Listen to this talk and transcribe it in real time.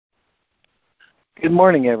Good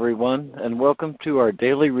morning, everyone, and welcome to our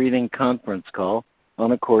daily reading conference call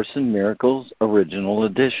on A Course in Miracles Original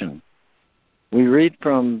Edition. We read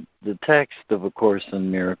from the text of A Course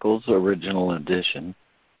in Miracles Original Edition,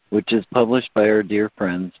 which is published by our dear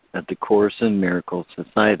friends at the Course in Miracles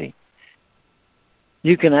Society.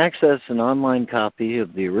 You can access an online copy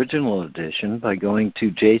of the original edition by going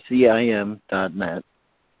to jcim.net,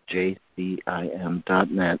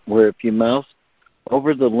 where if you mouse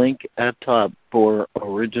over the link at top for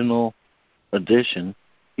Original Edition,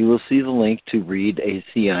 you will see the link to read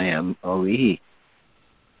Acim OE.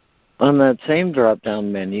 On that same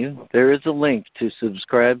drop-down menu, there is a link to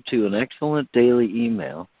subscribe to an excellent daily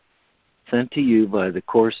email sent to you by the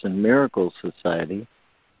Course in Miracles Society,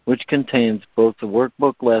 which contains both the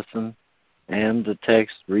workbook lesson and the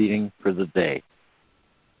text reading for the day.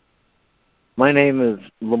 My name is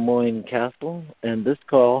Lemoyne Castle, and this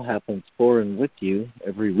call happens for and with you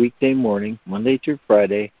every weekday morning, Monday through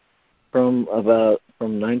Friday, from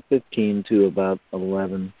 9:15 to about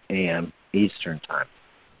 11 a.m. Eastern Time.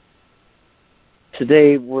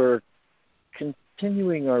 Today we're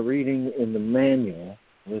continuing our reading in the manual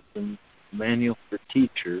with the Manual for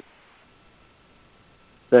Teachers,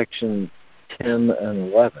 Section 10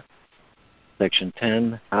 and 11. Section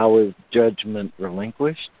 10, How is Judgment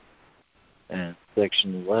Relinquished? And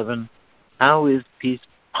Section 11, How is Peace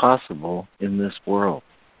Possible in this World?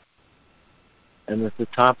 And at the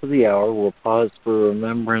top of the hour, we'll pause for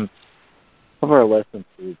remembrance of our lesson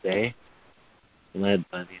for the day, led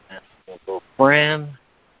by the inestimable Fran.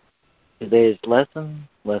 Today's lesson,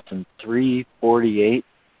 Lesson 348,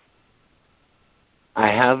 I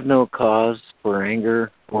have no cause for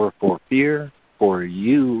anger or for fear, for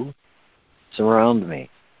you surround me,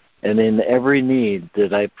 and in every need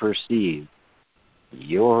that I perceive,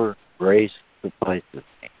 your grace suffices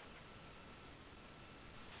me.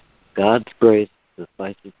 God's grace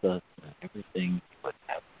suffices us in everything we would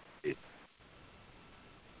have to do.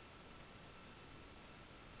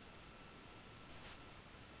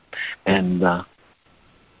 And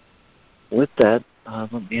with that,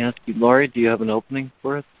 let me ask you, Laurie, do you have an opening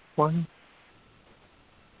for us this morning?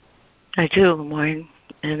 I do, Lemoyne,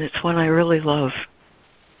 and it's one I really love.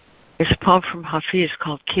 It's a poem from Hafiz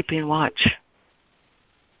called Keeping Watch.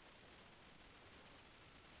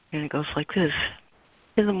 And it goes like this.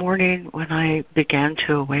 In the morning when I began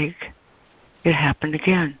to awake, it happened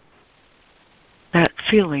again. That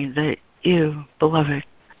feeling that you, beloved,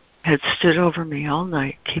 had stood over me all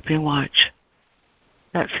night, keeping watch.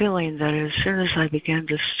 That feeling that as soon as I began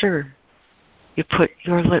to stir, you put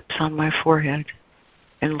your lips on my forehead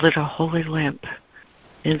and lit a holy lamp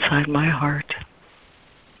inside my heart.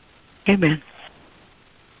 Amen.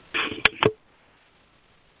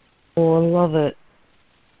 Oh, I love it.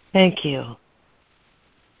 Thank you.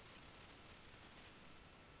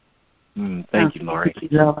 Thank you, Laurie.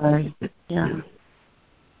 Thank you, Laurie. Yeah.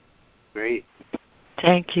 Great.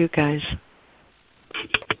 Thank you, guys.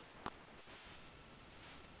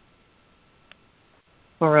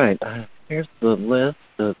 All right. Here's the list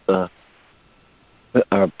of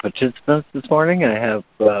our participants this morning. I have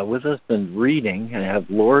with us in reading, I have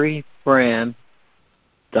Laurie, Fran,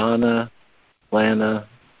 Donna, Lana,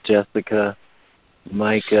 Jessica,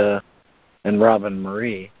 Micah, and Robin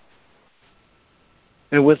Marie.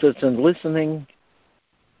 And with us in listening,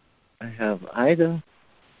 I have Ida,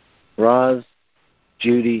 Roz,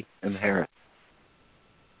 Judy, and Harris.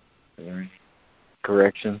 Are there any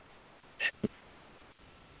corrections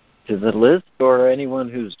to the list, or anyone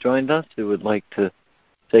who's joined us who would like to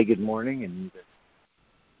say good morning and either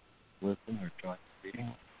listen or join the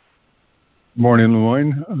reading? Morning,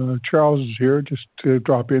 Lemoyne. Charles is here just to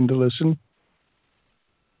drop in to listen.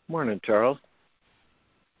 Morning, Charles.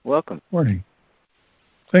 Welcome. Morning.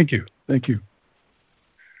 Thank you. Thank you.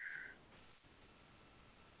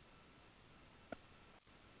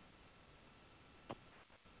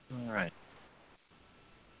 All right.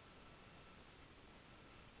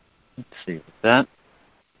 Let's see with that.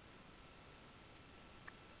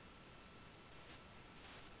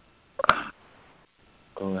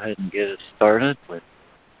 Go ahead and get us started with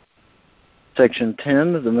Section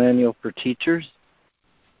 10 of the Manual for Teachers.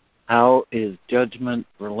 How is judgment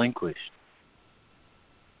relinquished?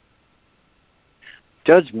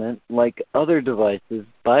 Judgment, like other devices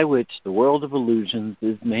by which the world of illusions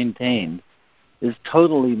is maintained, is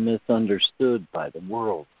totally misunderstood by the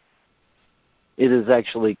world. It is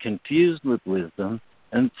actually confused with wisdom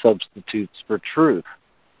and substitutes for truth.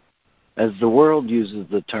 As the world uses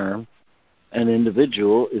the term, an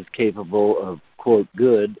individual is capable of, quote,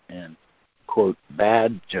 good and, quote,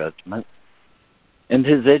 bad judgment, and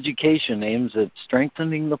his education aims at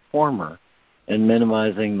strengthening the former and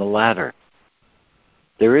minimizing the latter.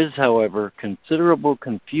 There is, however, considerable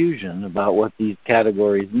confusion about what these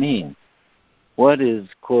categories mean. What is,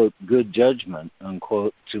 quote, good judgment,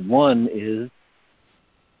 unquote, to one is,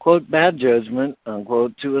 quote, bad judgment,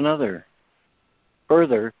 unquote, to another.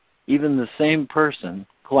 Further, even the same person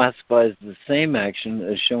classifies the same action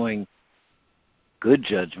as showing good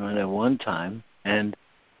judgment at one time and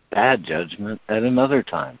bad judgment at another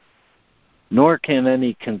time. Nor can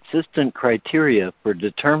any consistent criteria for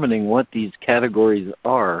determining what these categories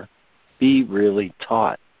are be really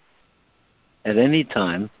taught. At any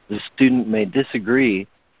time, the student may disagree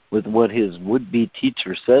with what his would-be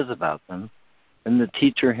teacher says about them, and the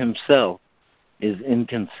teacher himself is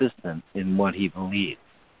inconsistent in what he believes.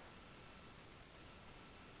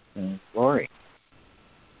 Lori.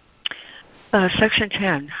 Section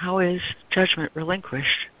 10, how is judgment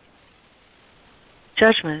relinquished?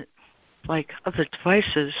 Judgment, like other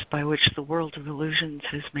devices by which the world of illusions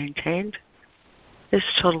is maintained, is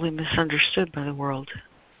totally misunderstood by the world.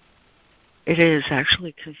 It is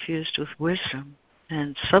actually confused with wisdom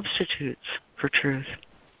and substitutes for truth.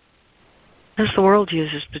 As the world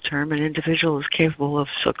uses the term, an individual is capable of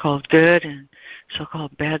so-called good and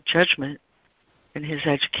so-called bad judgment, and his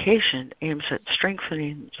education aims at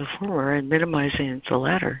strengthening the former and minimizing the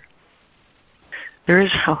latter. There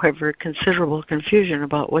is, however, considerable confusion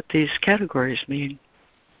about what these categories mean.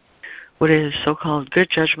 What is so-called good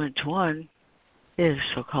judgment to one is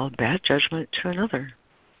so-called bad judgment to another.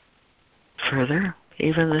 Further,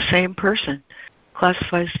 even the same person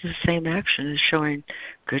classifies the same action as showing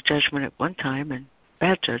good judgment at one time and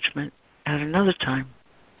bad judgment at another time.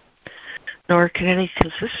 Nor can any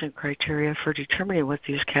consistent criteria for determining what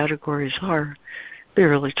these categories are be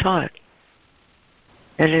really taught.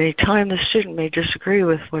 At any time, the student may disagree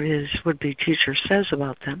with what his would-be teacher says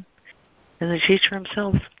about them, and the teacher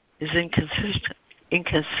himself is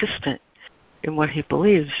inconsistent in what he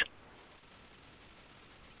believes.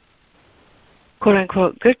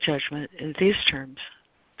 Quote-unquote good judgment in these terms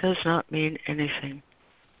does not mean anything.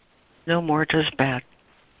 No more does bad.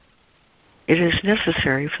 It is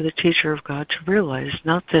necessary for the teacher of God to realize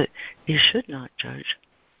not that he should not judge,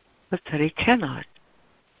 but that he cannot.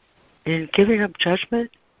 In giving up judgment,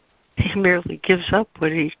 he merely gives up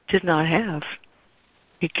what he did not have.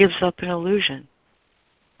 He gives up an illusion.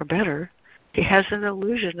 Or better, he has an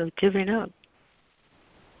illusion of giving up.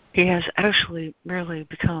 He has actually merely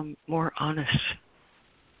become more honest.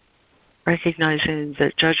 Recognizing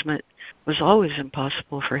that judgment was always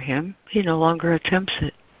impossible for him, he no longer attempts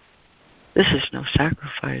it. This is no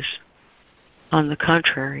sacrifice. On the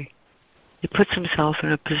contrary, he puts himself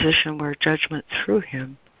in a position where judgment through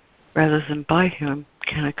him, rather than by him,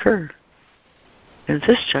 can occur. And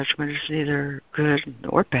this judgment is neither good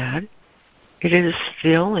nor bad. It is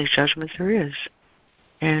the only judgment there is,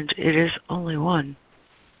 and it is only one.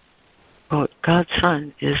 Quote, God's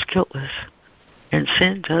Son is guiltless, and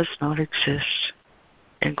sin does not exist.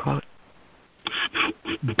 End quote.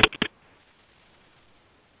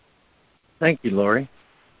 Thank you, Lori.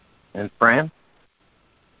 And Fran?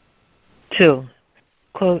 2.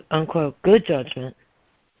 Quote, unquote, good judgment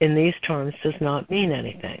in these terms does not mean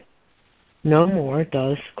anything. No more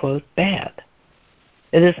does, quote, bad.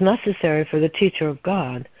 It is necessary for the teacher of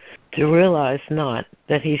God to realize not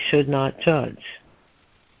that he should not judge,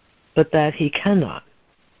 but that he cannot.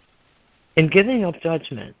 In giving up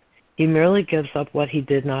judgment, he merely gives up what he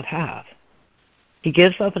did not have. He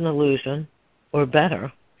gives up an illusion, or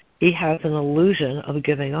better, he has an illusion of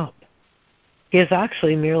giving up. He has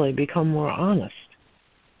actually merely become more honest.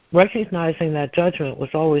 Recognizing that judgment was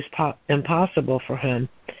always impossible for him,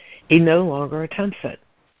 he no longer attempts it.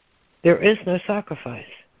 There is no sacrifice.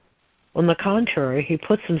 On the contrary, he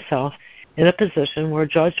puts himself in a position where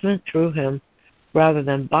judgment through him rather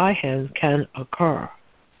than by him can occur.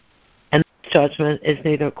 And this judgment is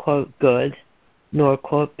neither, quote, good nor,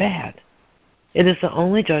 quote, bad. It is the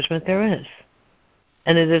only judgment there is.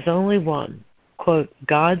 And it is only one. Quote,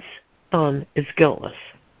 God's Son is guiltless,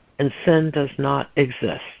 and sin does not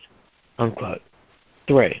exist. Unquote.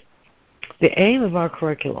 3. The aim of our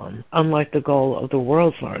curriculum, unlike the goal of the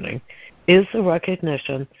world's learning, is the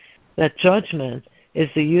recognition that judgment in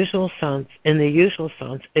the usual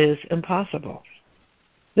sense is impossible.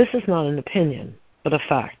 This is not an opinion, but a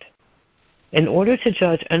fact. In order to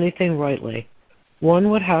judge anything rightly, one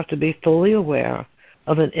would have to be fully aware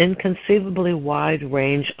of an inconceivably wide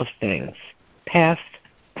range of things, past,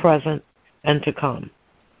 present, and to come.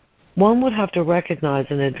 One would have to recognize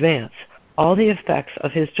in advance all the effects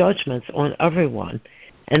of his judgments on everyone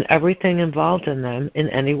and everything involved in them in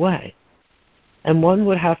any way. And one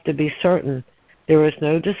would have to be certain there is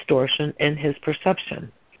no distortion in his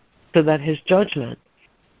perception, so that his judgment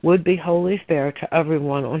would be wholly fair to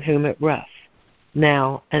everyone on whom it rests,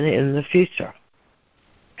 now and in the future.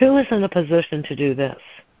 Who is in a position to do this?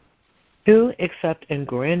 Who, except in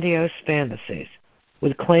grandiose fantasies,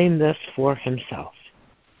 would claim this for himself?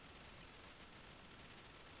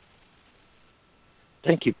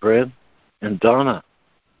 Thank you, Fred. And Donna.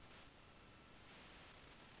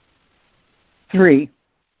 3.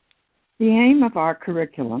 The aim of our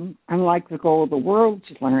curriculum, unlike the goal of the world's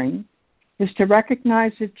learning, is to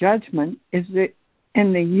recognize that judgment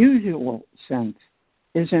in the usual sense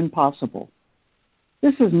is impossible.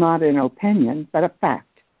 This is not an opinion, but a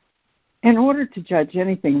fact. In order to judge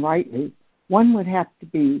anything rightly, one would have to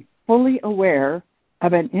be fully aware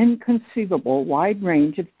of an inconceivable wide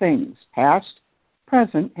range of things, past,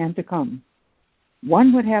 present, and to come.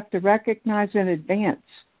 One would have to recognize in advance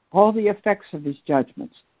all the effects of his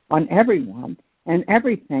judgments on everyone and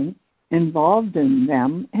everything involved in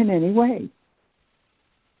them in any way.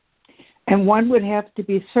 And one would have to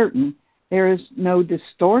be certain there is no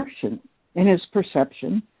distortion in his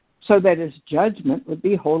perception, so that his judgment would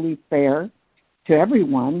be wholly fair to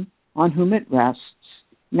everyone on whom it rests,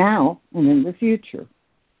 now and in the future.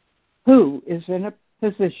 Who is in a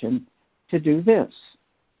position to do this?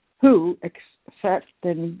 Who, except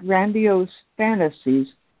in grandiose fantasies,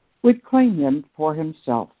 would claim them for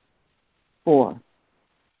himself? 4.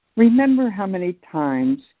 Remember how many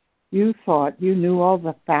times you thought you knew all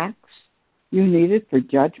the facts you needed for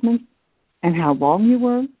judgment and how wrong you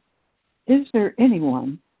were? Is there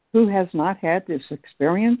anyone who has not had this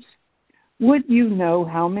experience? Would you know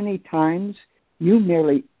how many times you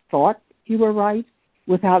merely thought you were right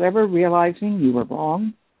without ever realizing you were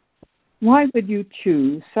wrong? Why would you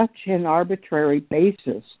choose such an arbitrary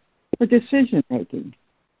basis for decision-making?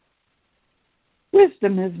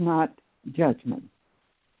 Wisdom is not judgment.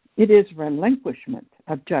 It is relinquishment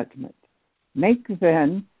of judgment. Make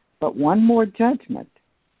then but one more judgment.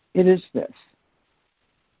 It is this: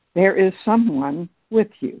 there is someone with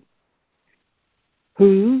you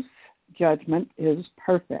whose judgment is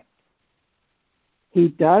perfect. He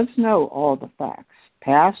does know all the facts,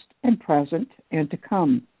 past and present and to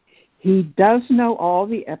come. He does know all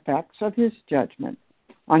the effects of his judgment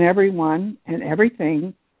on everyone and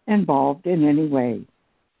everything involved in any way.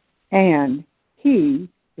 And he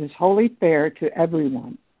is wholly fair to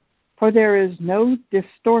everyone, for there is no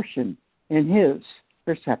distortion in his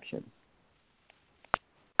perception.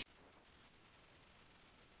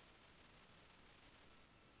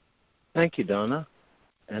 Thank you, Donna.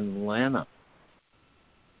 And Lana.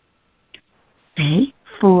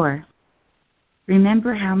 4.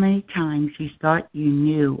 Remember how many times you thought you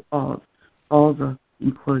knew all the,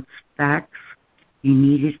 in quotes, facts you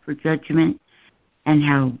needed for judgment and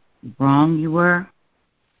how wrong you were?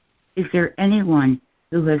 Is there anyone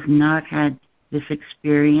who has not had this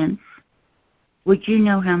experience? Would you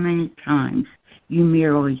know how many times you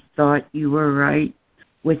merely thought you were right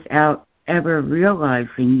without ever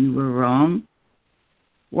realizing you were wrong?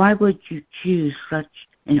 Why would you choose such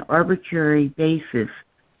an arbitrary basis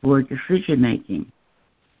for decision-making?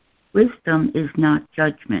 Wisdom is not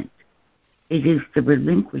judgment. It is the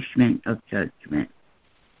relinquishment of judgment.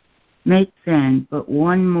 Make then but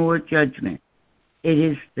one more judgment. It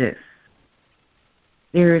is this: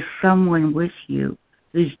 there is someone with you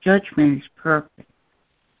whose judgment is perfect.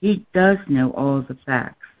 He does know all the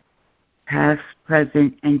facts, past,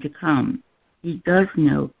 present, and to come. He does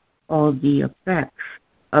know all the effects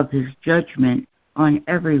of his judgment on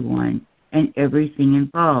everyone and everything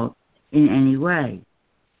involved in any way.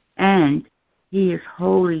 And he is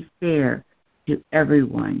wholly fair to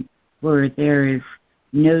everyone, for there is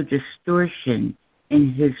no distortion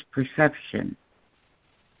in his perception.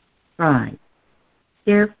 5.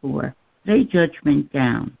 Therefore, lay judgment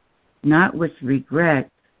down, not with regret,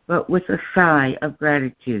 but with a sigh of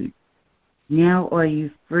gratitude. Now are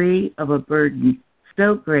you free of a burden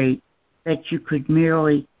so great that you could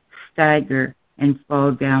merely stagger and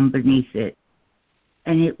fall down beneath it.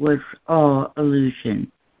 And it was all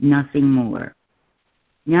illusion, nothing more.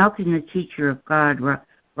 Now can the teacher of God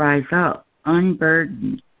rise up,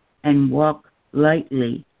 unburdened, and walk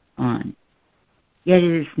lightly on. Yet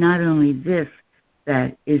it is not only this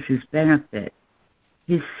that is his benefit.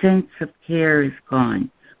 His sense of care is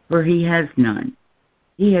gone, for he has none.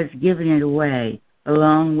 He has given it away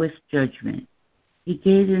along with judgment. He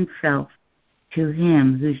gave himself to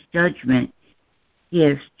him whose judgment he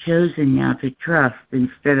has chosen now to trust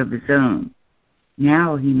instead of his own.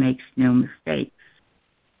 Now he makes no mistakes.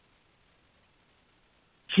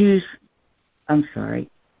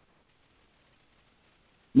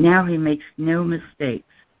 Now he makes no mistakes.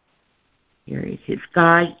 Here, his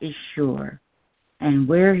guide is sure, and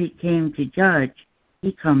where he came to judge,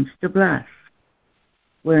 he comes to bless.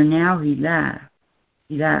 Where now he laughs,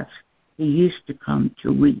 he used to come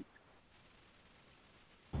to weep.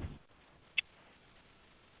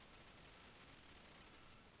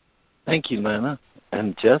 Thank you, Lana.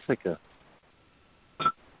 And Jessica.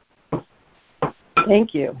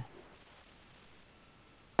 Thank you.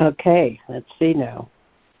 Okay, let's see now.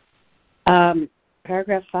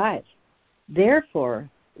 Paragraph 5. Therefore,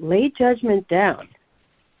 lay judgment down,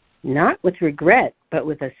 not with regret, but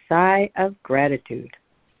with a sigh of gratitude.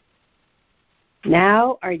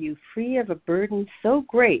 Now are you free of a burden so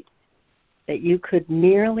great that you could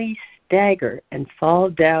merely stagger and fall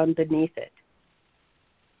down beneath it.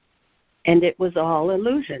 And it was all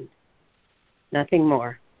illusion, nothing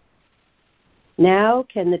more. Now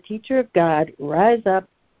can the teacher of God rise up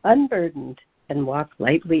unburdened and walk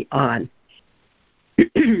lightly on.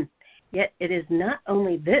 Yet it is not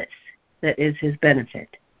only this that is his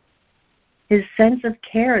benefit. His sense of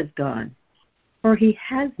care is gone, for he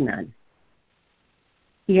has none.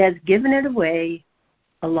 He has given it away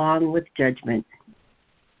along with judgment.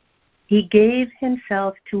 He gave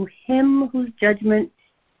himself to him whose judgment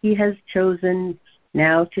he has chosen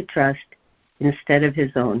now to trust instead of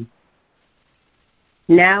his own.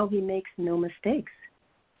 Now he makes no mistakes.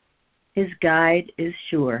 His guide is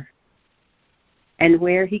sure. And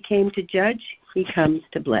where he came to judge, he comes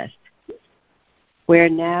to bless. Where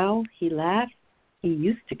now he laughs, he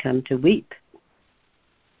used to come to weep.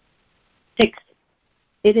 6.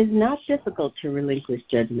 It is not difficult to relinquish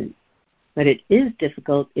judgment, but it is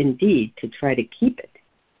difficult indeed to try to keep it.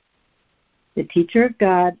 The teacher of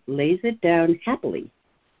God lays it down happily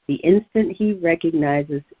the instant he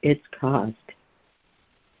recognizes its cost.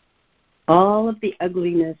 All of the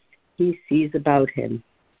ugliness he sees about him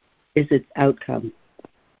is its outcome.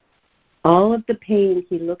 All of the pain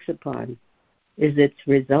he looks upon is its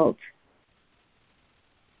result.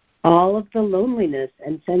 All of the loneliness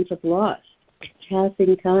and sense of loss,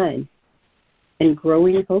 passing time, and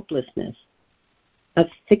growing hopelessness, of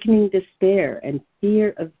sickening despair and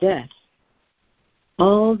fear of death,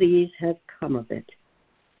 all these have come of it.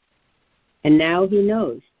 And now he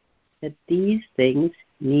knows that these things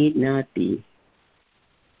need not be.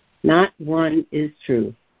 Not one is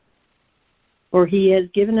true. For he has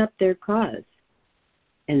given up their cause,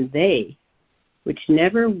 and they, which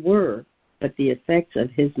never were but the effects of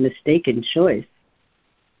his mistaken choice,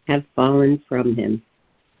 have fallen from him.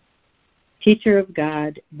 Teacher of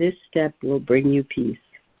God, this step will bring you peace.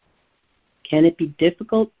 Can it be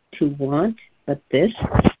difficult to want but this?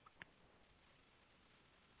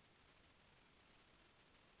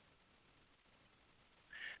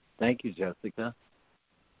 Thank you, Jessica.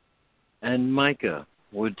 And Micah,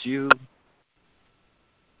 would you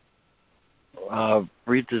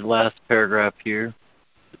read the last paragraph here?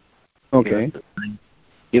 Okay.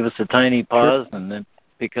 Give us a tiny pause and then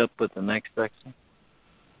pick up with the next section.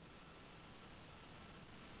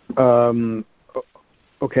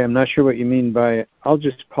 Okay, I'm not sure what you mean by. I'll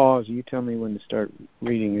just pause. You tell me when to start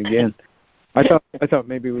reading again. I thought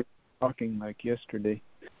maybe we were talking like yesterday.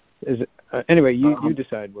 Is it, anyway, you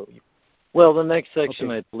decide what you. Well, the next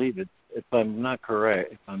section, okay. I believe it. If I'm not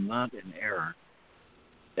correct, if I'm not in error,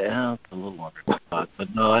 yeah, it's a little longer than I thought.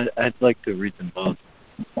 But no, I'd like to read them both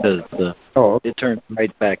because it turns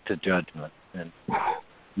right back to judgment, and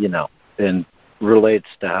and relates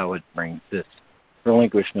to how it brings this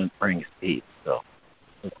relinquishment brings peace. So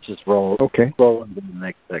let's just roll into the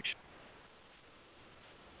next section.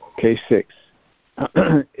 Okay, 6.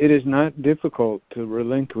 It is not difficult to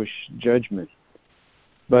relinquish judgment,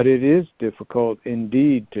 but it is difficult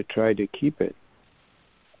indeed to try to keep it.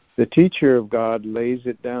 The teacher of God lays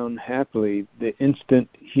it down happily the instant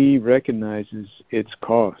he recognizes its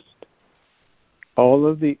cost. All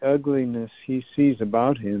of the ugliness he sees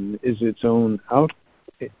about him is its own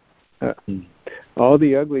all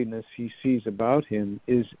the ugliness he sees about him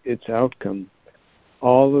is its outcome.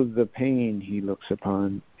 All of the pain he looks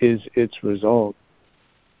upon is its result.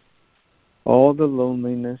 All the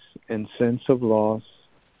loneliness and sense of loss,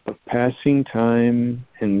 of passing time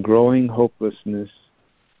and growing hopelessness,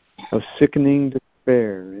 of sickening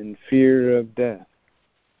despair and fear of death,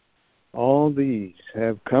 all these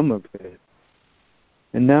have come of it.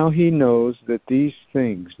 And now he knows that these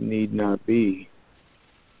things need not be.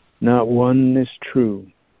 Not one is true.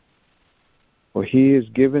 For he has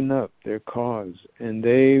given up their cause, and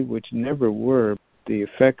they which never were the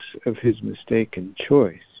effects of his mistaken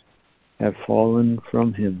choice have fallen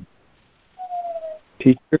from him.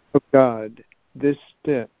 Teacher of God, this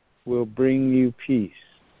step will bring you peace.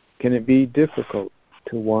 Can it be difficult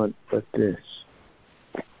to want but this?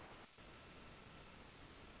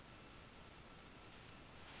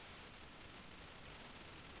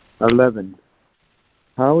 (11)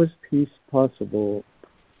 How is peace possible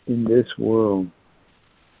in this world?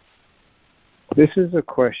 This is a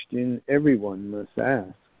question everyone must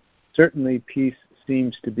ask. Certainly peace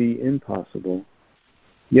seems to be impossible,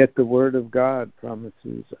 yet the Word of God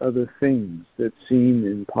promises other things that seem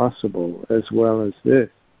impossible as well as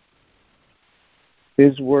this.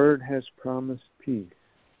 His Word has promised peace.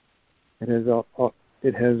 It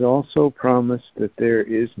has also promised that there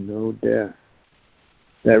is no death,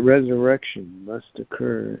 that resurrection must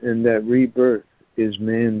occur, and that rebirth is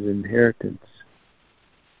man's inheritance.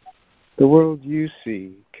 The world you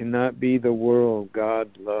see cannot be the world God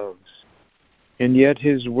loves, and yet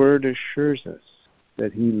His Word assures us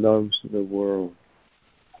that He loves the world.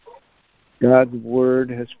 God's Word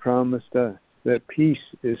has promised us that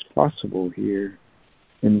peace is possible here,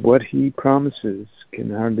 and what He promises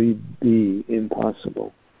can hardly be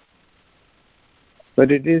impossible.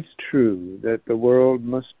 But it is true that the world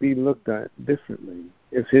must be looked at differently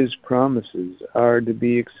if His promises are to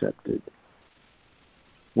be accepted.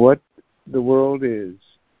 What the world is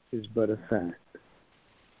but a fact.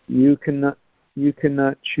 You cannot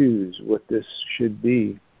choose what this should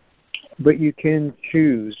be, but you can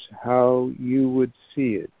choose how you would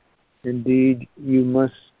see it. Indeed, you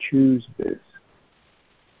must choose this.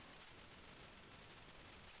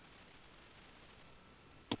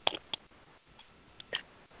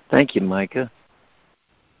 Thank you, Micah.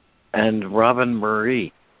 And Robin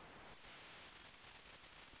Marie.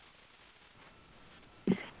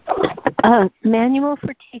 Manual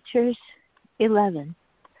for Teachers 11.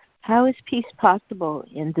 How is peace possible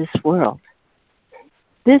in this world?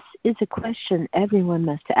 This is a question everyone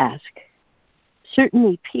must ask.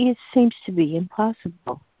 Certainly, peace seems to be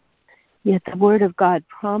impossible. Yet the Word of God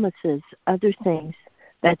promises other things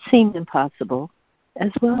that seem impossible,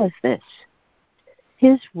 as well as this.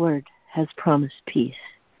 His Word has promised peace.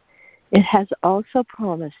 It has also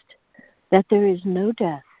promised that there is no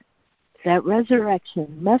death, that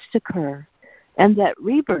resurrection must occur, and that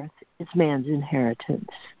rebirth is man's inheritance.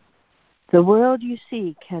 The world you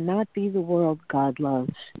see cannot be the world God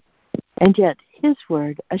loves, and yet His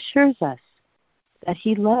Word assures us that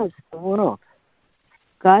He loves the world.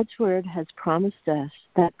 God's Word has promised us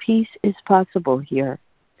that peace is possible here,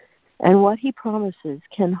 and what He promises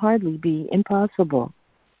can hardly be impossible.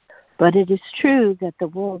 But it is true that the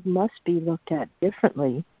world must be looked at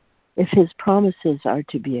differently if His promises are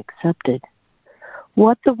to be accepted.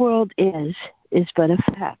 What the world is but a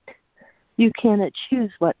fact. You cannot choose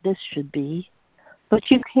what this should be, but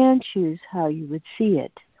you can choose how you would see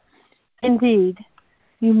it. Indeed,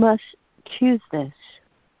 you must choose this,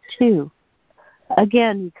 too.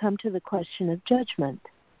 Again, we come to the question of judgment.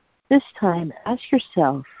 This time, ask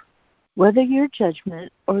yourself whether your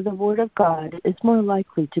judgment or the Word of God is more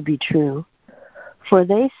likely to be true, for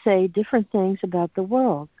they say different things about the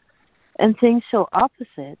world, and things so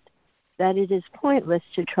opposite that it is pointless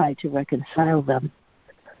to try to reconcile them.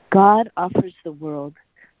 God offers the world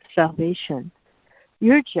salvation.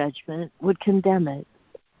 Your judgment would condemn it.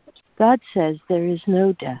 God says there is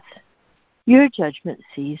no death. Your judgment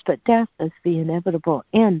sees but death as the inevitable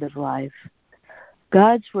end of life.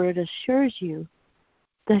 God's Word assures you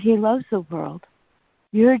that He loves the world.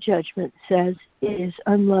 Your judgment says it is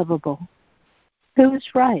unlovable. Who is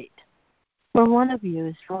right? For one of you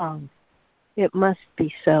is wrong. It must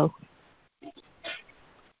be so.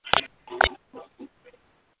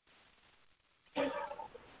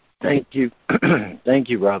 Thank you. Thank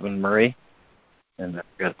you, Robin Murray. And I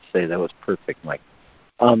forgot to say that was perfect, Mike.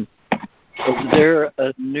 Is there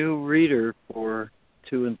a new reader for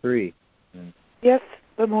 2 and 3? Yes,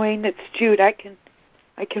 Lemoyne, it's Jude. I can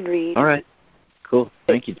read. All right. Cool.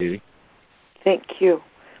 Thank you, Judy. Thank you.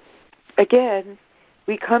 Again,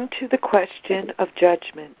 we come to the question of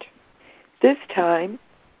judgment. This time,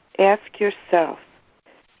 ask yourself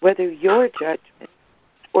whether your judgment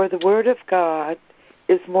or the Word of God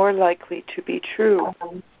is more likely to be true.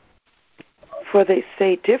 For they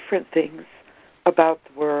say different things about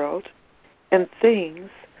the world and things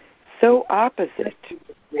so opposite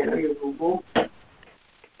that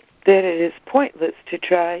it is pointless to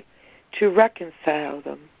try to reconcile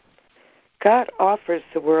them. God offers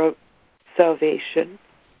the world salvation.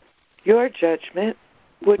 Your judgment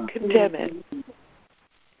would condemn it.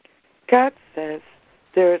 God says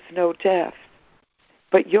there is no death,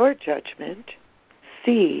 but your judgment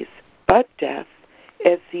sees but death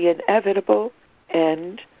as the inevitable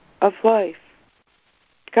end of life.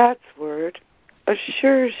 God's Word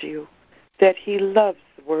assures you that He loves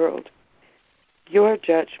the world, your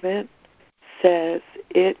judgment says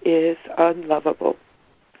it is unlovable.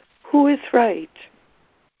 Who is right?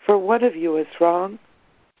 For one of you is wrong.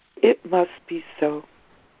 It must be so.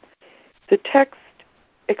 The text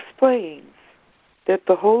explains that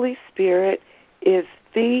the Holy Spirit is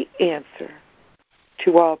the answer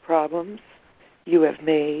to all problems you have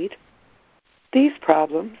made. These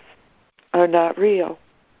problems are not real,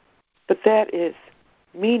 but that is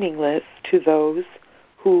meaningless to those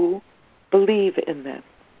who believe in them.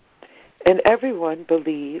 And everyone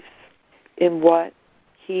believes in what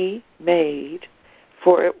he made,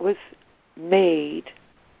 for it was made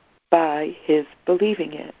by his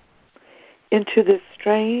believing it. Into this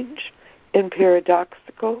strange and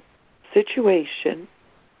paradoxical situation,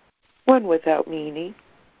 one without meaning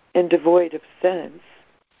and devoid of sense,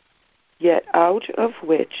 yet out of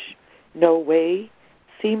which no way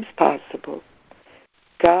seems possible,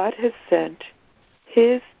 God has sent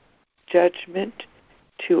his judgment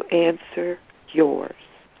to answer yours.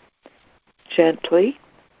 Gently,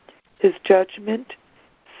 his judgment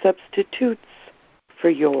substitutes for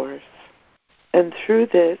yours. And through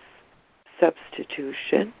this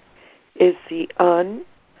substitution is the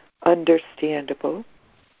ununderstandable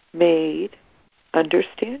made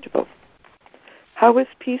understandable. How is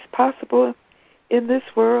peace possible in this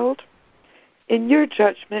world? In your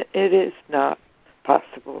judgment, it is not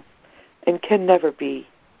possible and can never be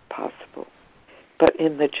possible. But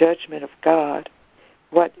in the judgment of God,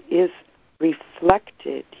 what is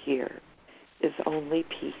reflected here is only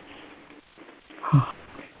peace.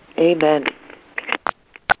 Amen.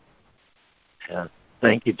 Yeah.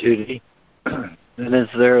 Thank you, Judy. And is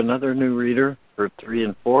there another new reader for 3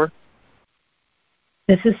 and 4?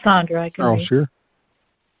 This is Sandra. I can read. Sure.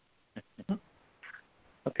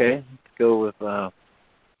 Okay, let's go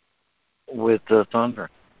with Sandra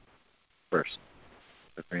first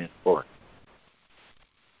for 3 and 4.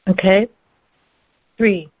 Okay.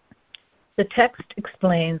 3. The text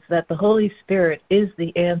explains that the Holy Spirit is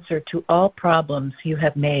the answer to all problems you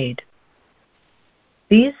have made.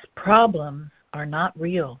 These problems are not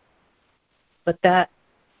real, but that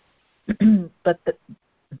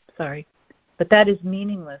is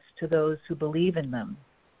meaningless to those who believe in them.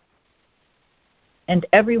 And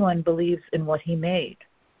everyone believes in what he made,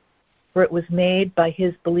 for it was made by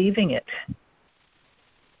his believing it.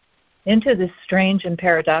 Into this strange and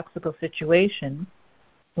paradoxical situation,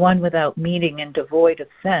 one without meaning and devoid of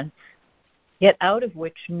sense, yet out of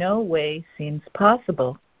which no way seems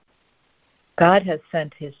possible, God has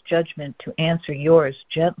sent his judgment to answer yours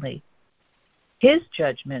gently. His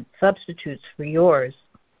judgment substitutes for yours,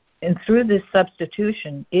 and through this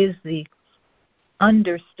substitution is the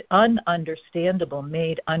ununderstandable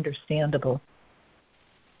made understandable.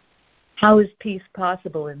 How is peace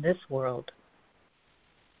possible in this world?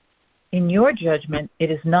 In your judgment,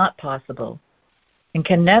 it is not possible and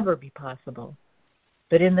can never be possible.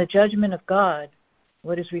 But in the judgment of God,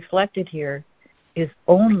 what is reflected here is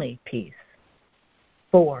only peace.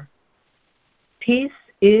 4. Peace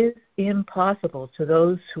is impossible to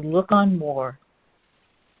those who look on war.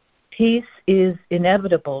 Peace is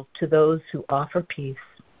inevitable to those who offer peace.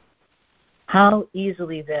 How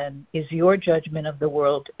easily, then, is your judgment of the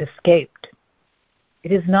world escaped?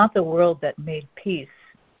 It is not the world that made peace.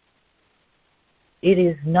 It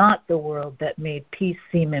is not the world that made peace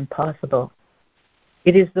seem impossible.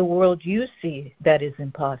 It is the world you see that is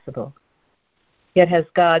impossible. Yet has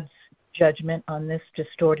God's judgment on this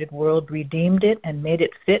distorted world redeemed it and made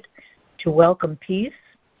it fit to welcome peace?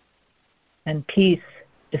 And peace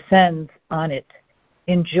descends on it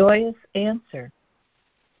in joyous answer.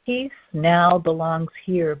 Peace now belongs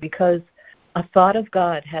here because a thought of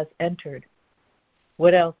God has entered.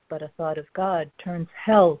 What else but a thought of God turns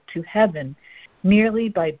hell to heaven merely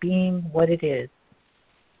by being what it is?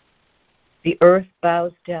 The earth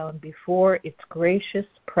bows down before its gracious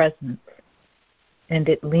presence, and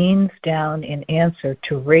it leans down in answer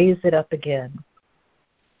to raise it up again.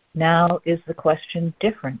 Now is the question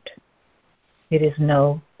different. It is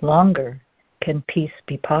no longer, can peace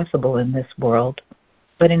be possible in this world,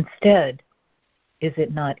 but instead, is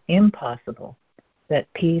it not impossible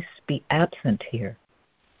that peace be absent here?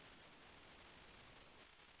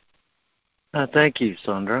 Thank you,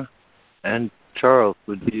 Sandra. And Charles,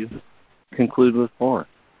 would you conclude with 4?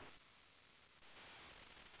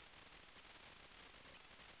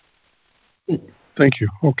 Thank you.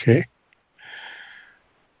 Okay.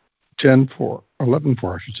 11:4,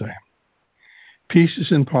 I should say. Peace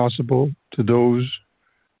is impossible to those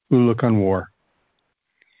who look on war.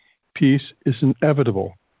 Peace is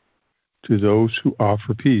inevitable to those who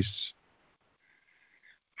offer peace.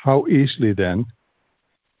 How easily, then,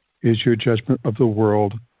 is your judgment of the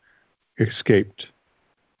world escaped.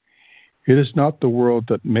 It is not the world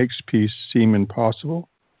that makes peace seem impossible.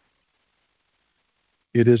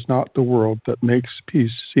 It is not the world that makes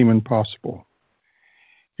peace seem impossible.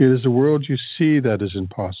 It is the world you see that is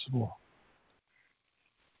impossible.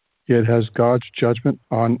 Yet has God's judgment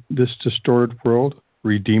on this distorted world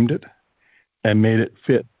redeemed it and made it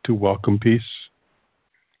fit to welcome peace?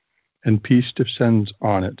 And peace descends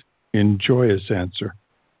on it in joyous answer.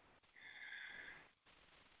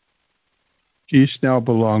 Peace now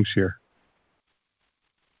belongs here,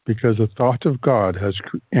 because the thought of God has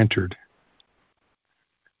entered.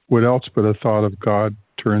 What else but a thought of God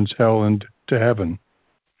turns hell into heaven,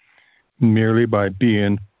 merely by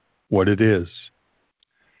being what it is?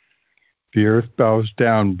 The earth bows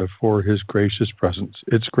down before its gracious presence,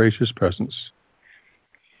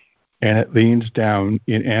 and it leans down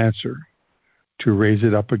in answer to raise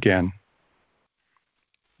it up again.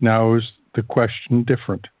 Now is the question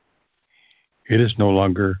different. It is no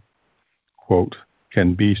longer, quote,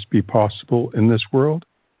 can peace be possible in this world?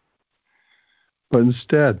 But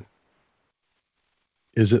instead,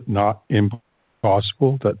 is it not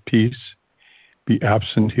impossible that peace be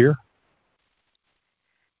absent here?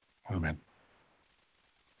 Amen.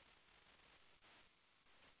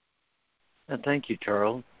 Thank you,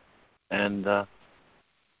 Charles. And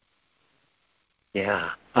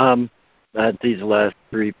these last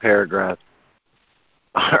three paragraphs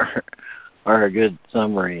are a good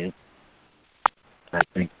summary. I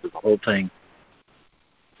think for the whole thing,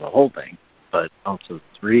 but also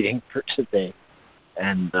it's reading for today.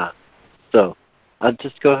 And so I'll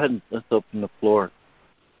just go ahead and let's open the floor.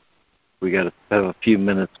 We got to have a few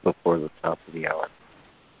minutes before the top of the hour.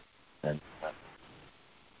 And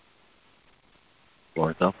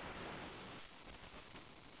floor is up.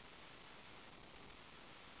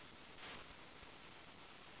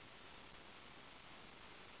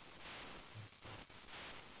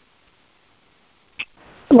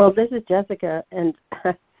 Well, this is Jessica, and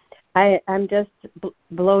I'm just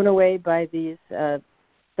blown away by these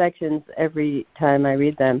sections every time I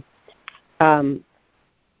read them.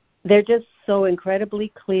 They're just so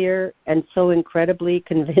incredibly clear and so incredibly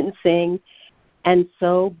convincing and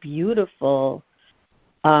so beautiful.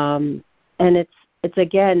 And it's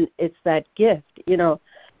that gift,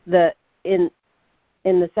 in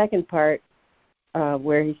the second part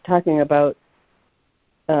where he's talking about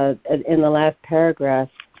in the last paragraph,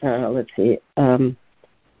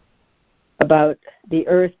 about the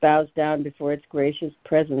earth bows down before its gracious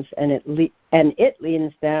presence, and it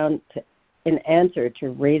leans down in answer to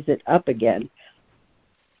raise it up again.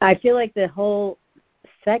 I feel like the whole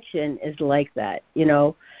section is like that.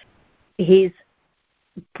 He's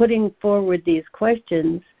putting forward these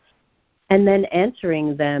questions and then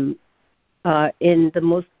answering them in the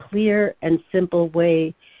most clear and simple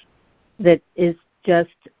way that is just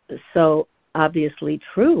so obviously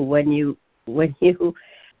true when you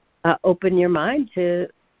open your mind to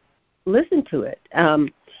listen to it.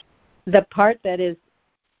 The part that is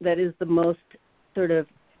the most sort of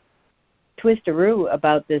twisteroo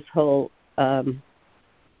about this whole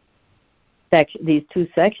these two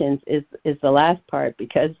sections is the last part,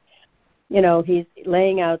 because he's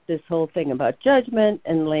laying out this whole thing about judgment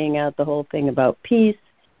and laying out the whole thing about peace.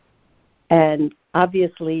 And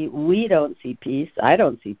obviously we don't see peace. I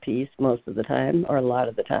don't see peace most of the time, or a lot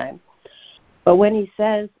of the time. But when he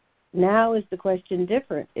says, now is the question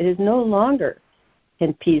different, it is no longer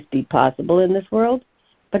can peace be possible in this world,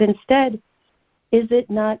 but instead, is it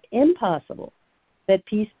not impossible that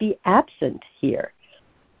peace be absent here?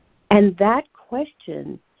 And that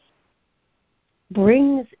question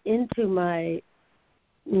brings into my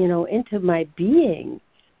being,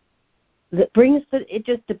 it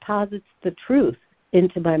just deposits the truth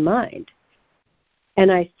into my mind. And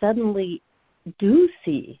I suddenly do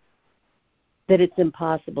see that it's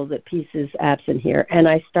impossible that peace is absent here. And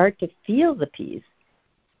I start to feel the peace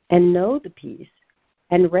and know the peace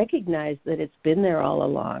and recognize that it's been there all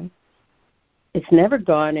along. It's never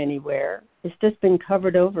gone anywhere. It's just been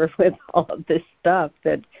covered over with all of this stuff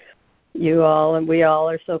that you all and we all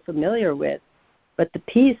are so familiar with. But the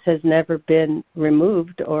peace has never been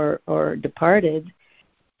removed or departed.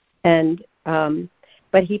 And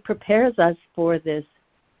but he prepares us for this.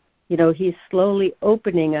 He's slowly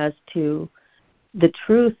opening us to the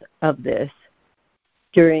truth of this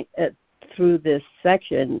through this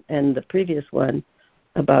section and the previous one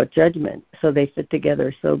about judgment. So they fit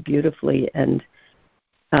together so beautifully. And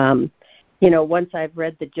once I've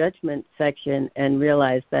read the judgment section and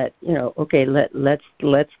realized that okay, let's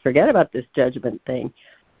forget about this judgment thing,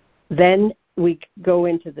 then we go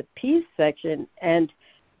into the peace section, and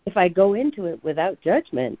if I go into it without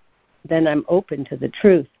judgment, then I'm open to the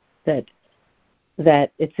truth that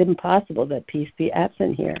it's impossible that peace be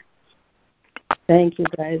absent here. Thank you,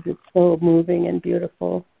 guys. It's so moving and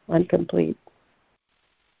beautiful. I'm complete.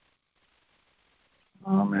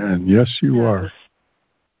 Amen. Yes, you are.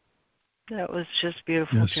 That was just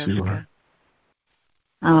beautiful, yes, Jessica. You are.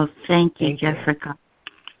 Oh, thank you, Jessica.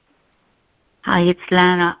 Hi, it's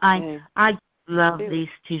Lana. I love these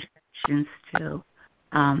two sections too.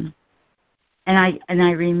 And I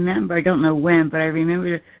remember, I don't know when, but I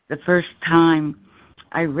remember the first time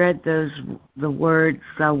I read the words,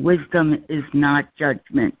 wisdom is not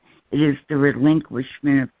judgment. It is the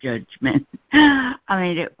relinquishment of judgment. I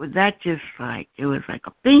mean, it was like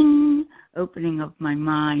a bing, opening of my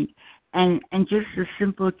mind. And just the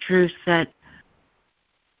simple truth that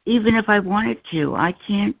even if I wanted to, I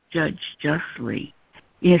can't judge justly.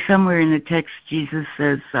 You know, somewhere in the text, Jesus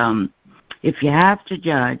says, if you have to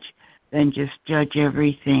judge, then just judge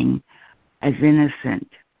everything as innocent.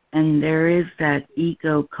 And there is that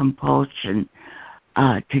ego compulsion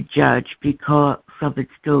to judge because of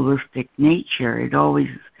its dualistic nature. It always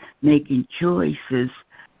is making choices,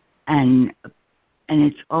 and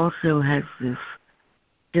it also has this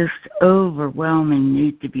just overwhelming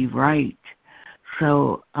need to be right.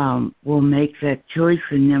 So we'll make that choice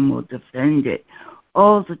and then we'll defend it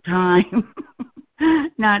all the time,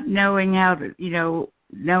 not knowing how to,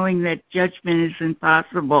 knowing that judgment is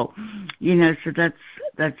impossible, so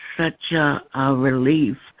that's such a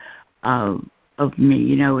relief of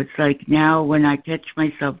me. It's like now when I catch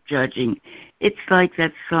myself judging, it's like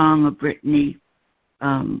that song of Britney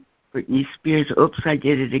Spears, oops, I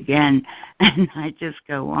did it again, and I just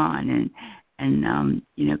go on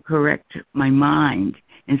and correct my mind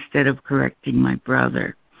instead of correcting my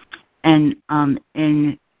brother. And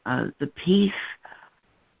in the peace,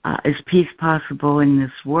 is peace possible in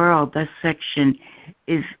this world? That section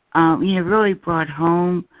is, really brought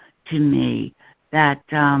home to me that,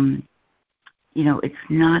 it's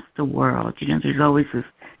not the world. There's always this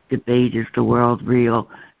debate, is the world real?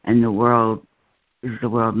 And is the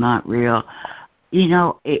world not real?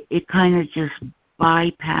 It kind of just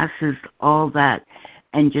bypasses all that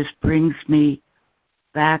and just brings me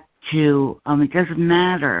back to, it doesn't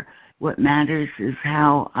matter. What matters is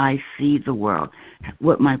how I see the world,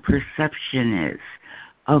 what my perception is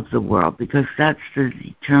of the world, because that's the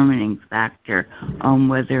determining factor on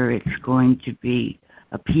whether it's going to be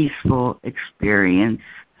a peaceful experience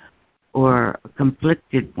or a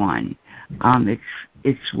conflicted one.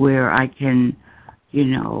 It's where I can,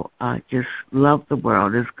 just love the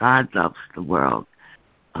world as God loves the world.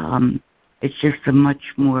 It's just a much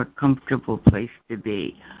more comfortable place to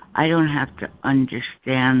be. I don't have to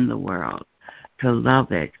understand the world to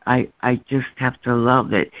love it. I just have to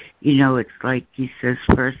love it. It's like he says,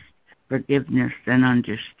 first forgiveness, then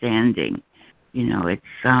understanding. It's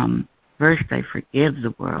first I forgive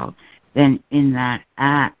the world. Then in that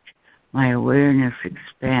act, my awareness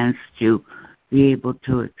expands to be able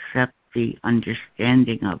to accept the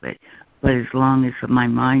understanding of it. But as long as my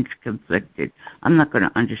mind's conflicted, I'm not going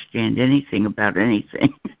to understand anything about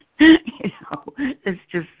anything. It's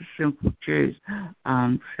just the simple truth.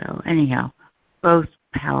 So anyhow, both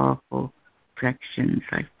powerful sections,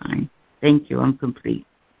 I find. Thank you. I'm complete.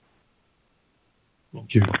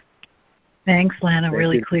 Thank you. Thanks, Lana.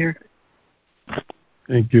 Really clear.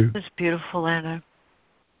 Thank you. It's beautiful, Lana.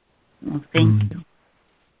 Well, thank you.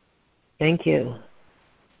 Thank you.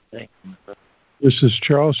 This is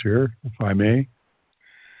Charles here, if I may.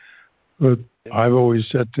 What I've always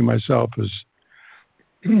said to myself is,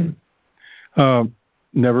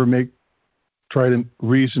 never try to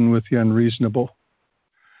reason with the unreasonable.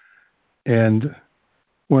 And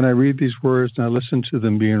when I read these words and I listen to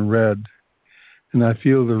them being read, and I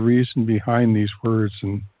feel the reason behind these words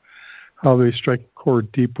and how they strike a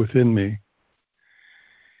chord deep within me,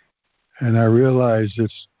 and I realize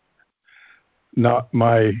it's not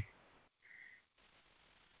my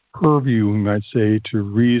purview, we might say, to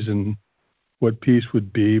reason what peace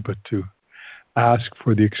would be, but to ask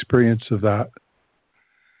for the experience of that.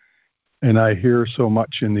 And I hear so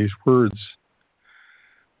much in these words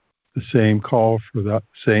the same call for that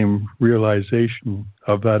same realization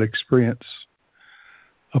of that experience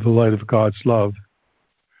of the light of God's love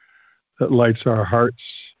that lights our hearts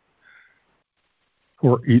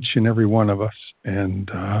for each and every one of us. And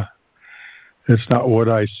it's not what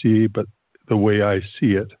I see, but the way I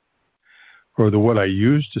see it, or what I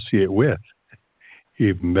used to see it with,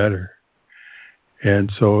 even better.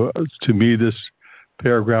 And so to me, this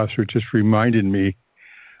paragraphs are just reminding me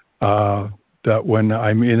that when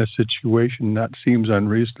I'm in a situation that seems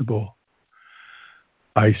unreasonable,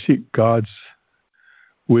 I seek God's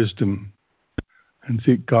wisdom and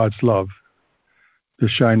seek God's love to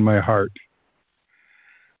shine my heart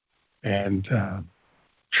and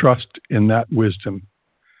trust in that wisdom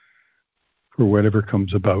for whatever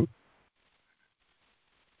comes about,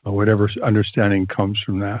 or whatever understanding comes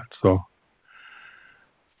from that. So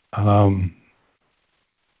I'm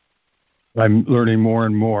learning more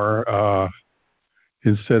and more,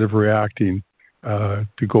 instead of reacting,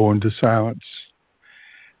 to go into silence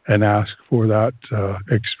and ask for that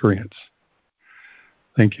experience.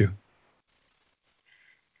 Thank you.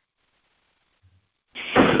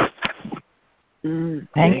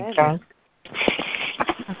 Thank you, Charles.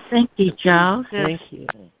 Thank you, Charles. Thank you.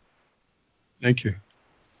 Thank you.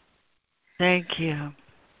 Thank you.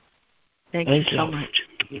 Thank you so much.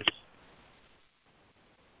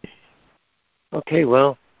 Okay,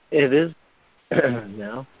 well, it is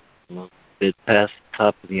now a bit past the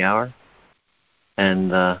top of the hour,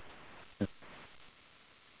 and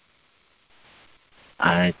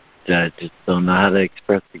I just don't know how to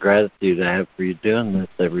express the gratitude I have for you doing this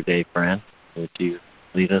every day, Fran. Would you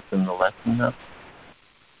lead us in the lesson now?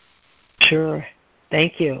 Sure.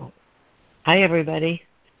 Thank you. Hi, everybody.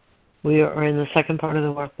 We are in the second part of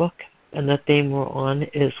the workbook, and the theme we're on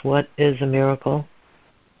is What is a Miracle?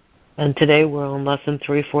 And today we're on lesson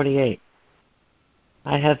 348.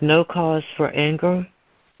 I have no cause for anger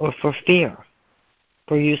or for fear,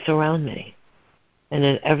 for you surround me. And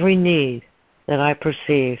in every need that I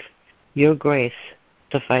perceive, your grace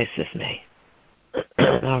suffices me.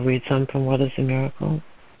 I'll read some from What is a Miracle?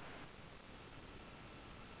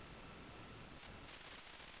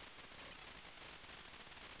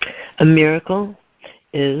 A miracle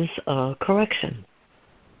is a correction.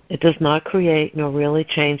 It does not create nor really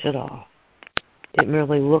change at all. It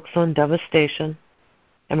merely looks on devastation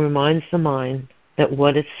and reminds the mind that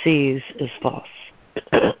what it sees is false.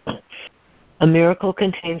 A miracle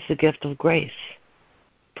contains the gift of grace,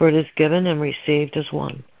 for it is given and received as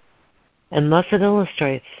one. And thus it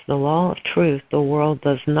illustrates the law of truth the world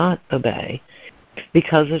does not obey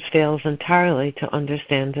because it fails entirely to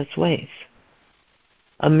understand its ways.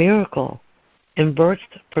 A miracle inverts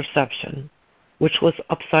perception, which was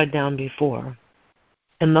upside down before,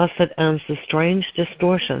 and thus it ends the strange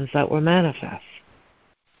distortions that were manifest.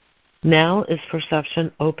 Now is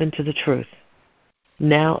perception open to the truth.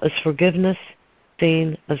 Now is forgiveness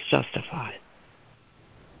seen as justified.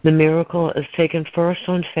 The miracle is taken first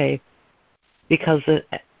on faith because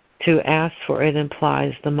to ask for it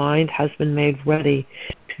implies the mind has been made ready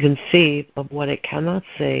to conceive of what it cannot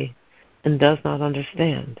see and does not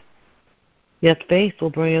understand. Yet faith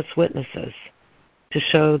will bring its witnesses to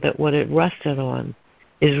show that what it rested on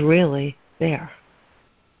is really there.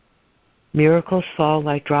 Miracles fall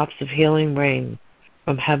like drops of healing rain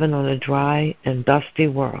from heaven on a dry and dusty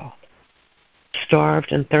world.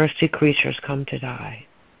 Starved and thirsty creatures come to die.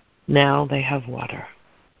 Now they have water.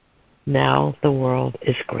 Now the world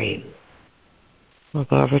is green. We'll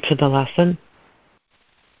go over to the lesson.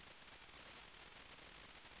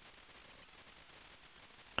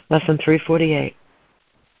 Lesson 348.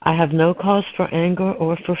 I have no cause for anger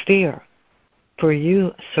or for fear, for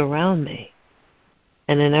you surround me,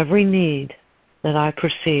 and in every need that I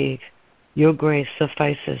perceive, your grace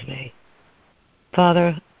suffices me.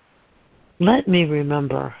 Father, let me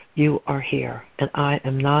remember you are here, and I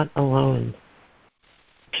am not alone.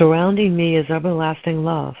 Surrounding me is everlasting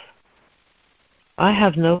love. I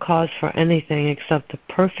have no cause for anything except the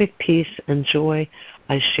perfect peace and joy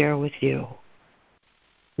I share with you.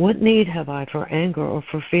 What need have I for anger or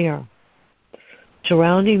for fear?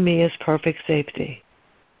 Surrounding me is perfect safety.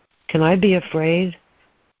 Can I be afraid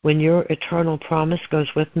when your eternal promise goes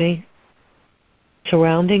with me?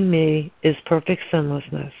 Surrounding me is perfect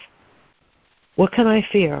sinlessness. What can I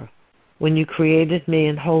fear when you created me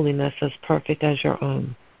in holiness as perfect as your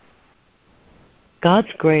own?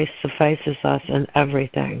 God's grace suffices us in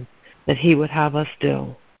everything that He would have us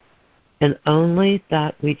do, and only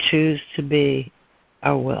that we choose to be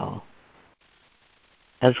our will,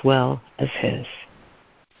 as well as His.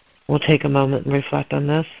 We'll take a moment and reflect on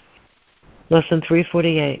this. Lesson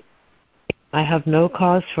 348. I have no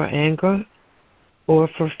cause for anger or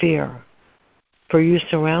for fear, for you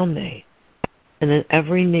surround me, and in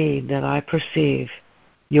every need that I perceive,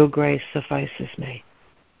 your grace suffices me.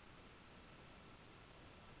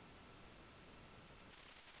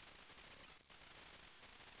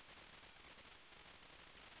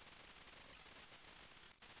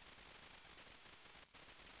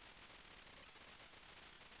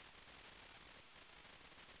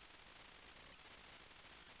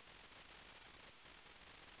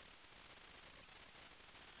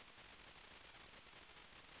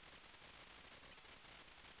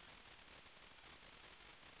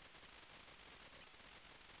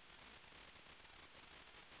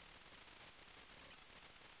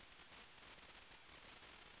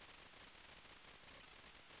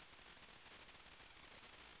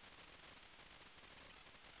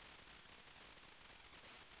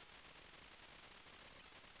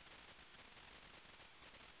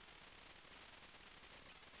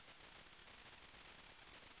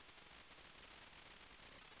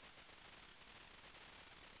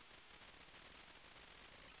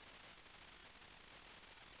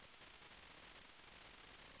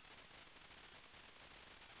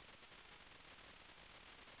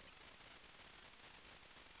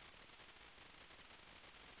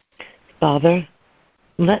 Father,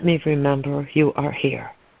 let me remember you are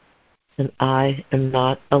here, and I am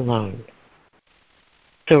not alone.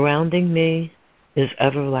 Surrounding me is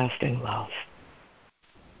everlasting love.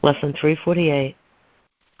 Lesson 348.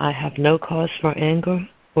 I have no cause for anger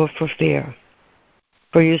or for fear,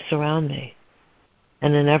 for you surround me,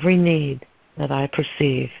 and in every need that I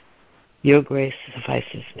perceive, your grace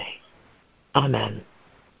suffices me. Amen.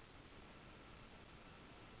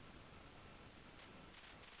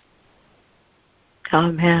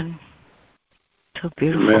 Amen. So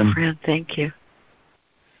beautiful, Amen. Fran. Thank you.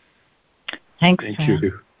 Thanks, Thank Fran.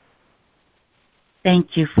 you.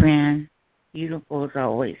 Thank you, Fran. Beautiful as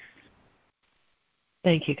always.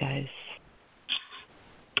 Thank you, guys.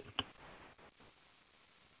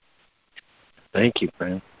 Thank you,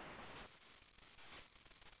 Fran.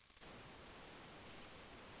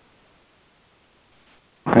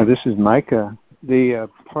 This is Micah. The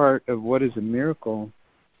part of what is a miracle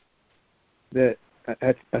that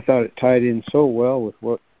I thought it tied in so well with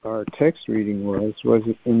what our text reading was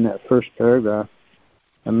in that first paragraph.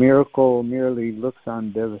 A miracle merely looks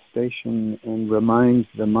on devastation and reminds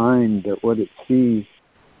the mind that what it sees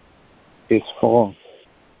is false.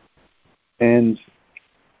 And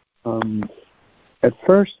at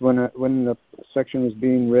first, when the section was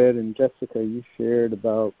being read, and Jessica, you shared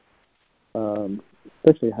about,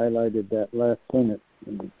 especially highlighted that last sentence.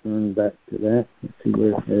 Let me turn back to that. Let's see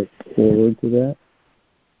where it's forward to that.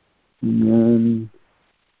 And then,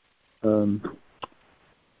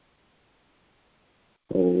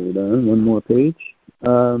 hold on, one more page.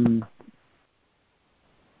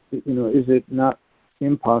 Is it not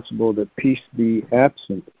impossible that peace be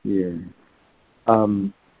absent here? I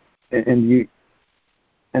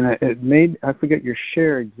forget your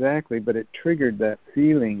share exactly, but it triggered that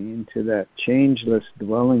feeling into that changeless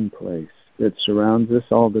dwelling place that surrounds us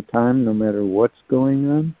all the time, no matter what's going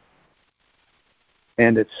on.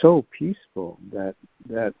 And it's so peaceful, that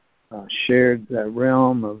shared, that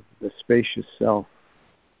realm of the spacious self,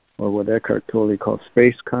 or what Eckhart Tolle calls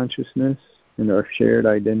space consciousness, and our shared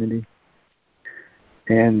identity.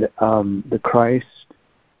 And the Christ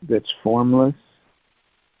that's formless.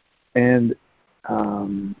 And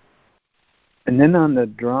then on the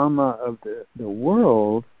drama of the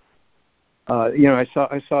world, I saw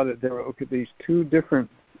that there were these two different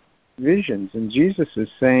visions, and Jesus is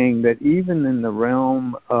saying that even in the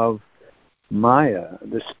realm of Maya,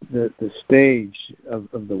 the stage of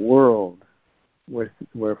the world,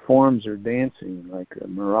 where forms are dancing like a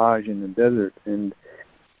mirage in the desert, and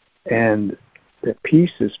that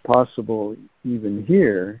peace is possible even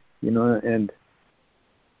here, and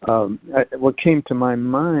what came to my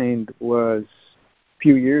mind was a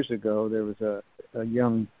few years ago there was a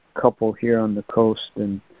young couple here on the coast,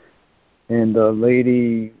 and the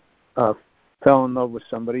lady fell in love with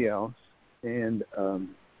somebody else, and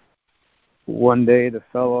one day the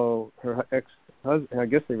fellow, her ex-husband, I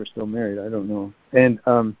guess they were still married, I don't know, and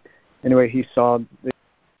anyway, he saw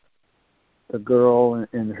the girl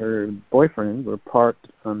and her boyfriend were parked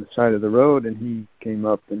on the side of the road, and he came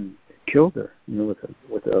up and killed her,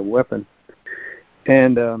 with a weapon,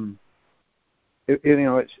 and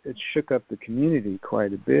it shook up the community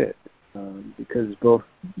quite a bit, because both,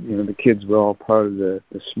 the kids were all part of the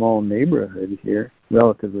small neighborhood here,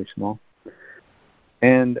 relatively small,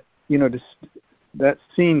 and that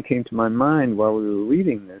scene came to my mind while we were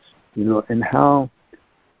reading this, and how.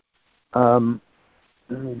 Let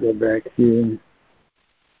me go back here,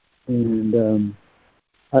 and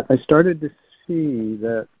I started to see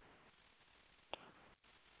that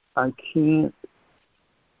I can't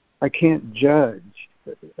judge.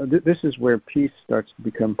 This is where peace starts to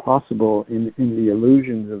become possible in the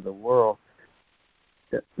illusions of the world.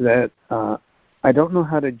 That I don't know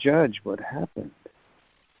how to judge what happened.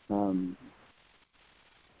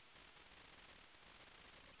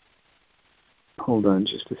 Hold on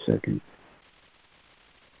just a second.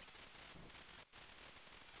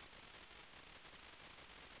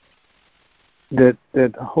 That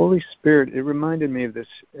the Holy Spirit, it reminded me of this,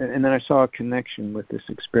 and then I saw a connection with this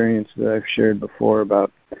experience that I've shared before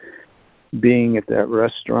about being at that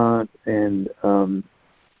restaurant, and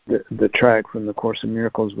the track from the Course in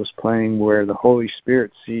Miracles was playing, where the Holy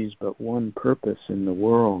Spirit sees but one purpose in the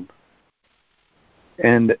world.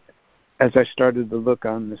 And as I started to look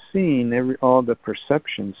on the scene, all the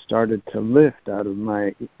perceptions started to lift out of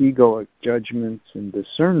my egoic judgments and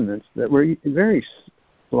discernments that were very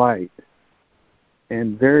slight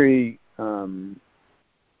and very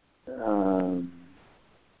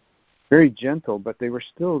very gentle, but they were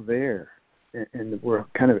still there, and were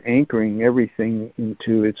kind of anchoring everything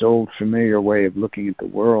into its old familiar way of looking at the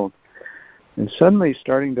world. And suddenly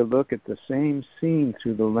starting to look at the same scene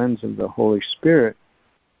through the lens of the Holy Spirit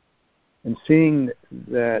and seeing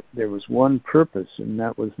that there was one purpose, and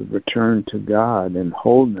that was the return to God and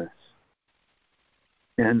wholeness.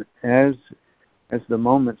 And as the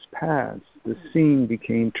moments passed, the scene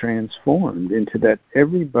became transformed into that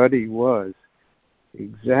everybody was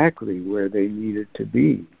exactly where they needed to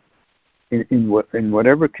be, in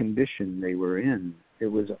whatever condition they were in. It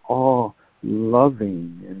was all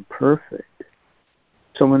loving and perfect.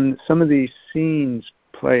 So when some of these scenes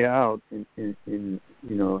play out in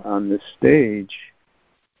on the stage,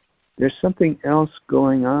 there's something else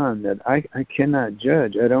going on that I cannot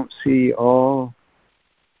judge. I don't see all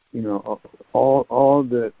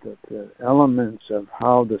the elements of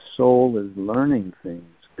how the soul is learning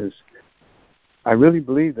things, because I really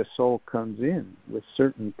believe the soul comes in with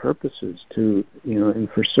certain purposes and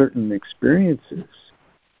for certain experiences.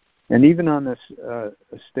 And even on this a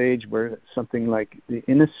stage where something like the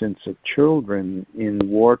innocence of children in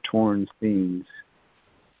war-torn scenes,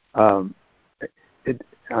 I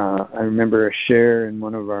remember a share in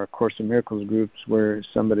one of our Course in Miracles groups where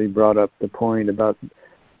somebody brought up the point about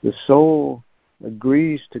the soul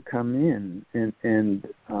agrees to come in and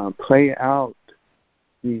play out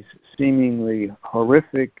these seemingly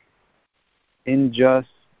horrific, unjust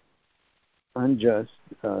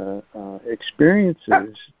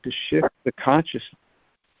experiences to shift the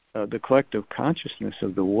collective consciousness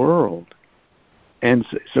of the world. And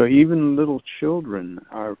so even little children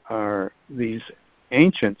are these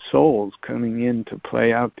ancient souls coming in to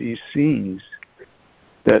play out these scenes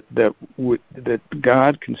that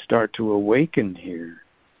God can start to awaken here,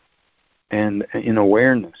 and in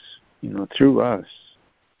awareness, through us.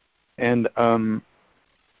 And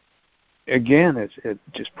again, it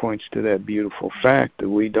just points to that beautiful fact that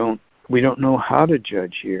we don't know how to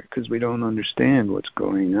judge here because we don't understand what's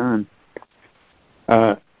going on.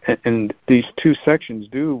 And these two sections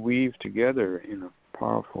do weave together in a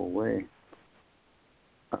powerful way.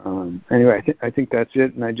 Anyway, I think that's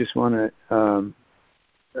it, and I just want to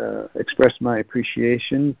express my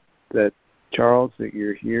appreciation that, Charles, that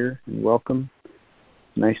you're here, and welcome.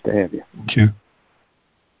 Nice to have you. Thank you.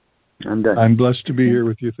 I'm done. I'm blessed to be here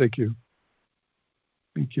with you. Thank you.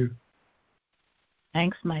 Thank you.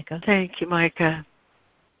 Thanks, Micah. Thank you, Micah.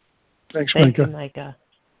 Thanks, Thank Micah. you, Micah.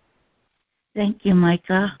 Thank you,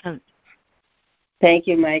 Micah. Thank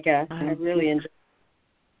you, Micah. I really enjoyed it.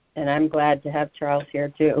 And I'm glad to have Charles here,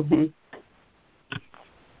 too.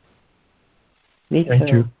 Me Thank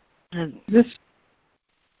too. you.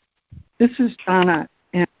 This is Donna,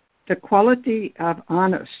 and the quality of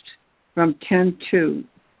honest from 10:2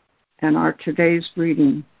 and our today's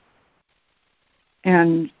reading.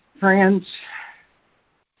 And friends,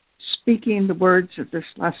 speaking the words of this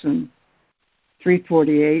lesson,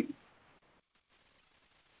 348,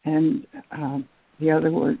 and the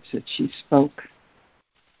other words that she spoke,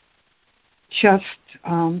 just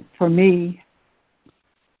for me,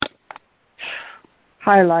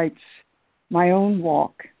 highlights my own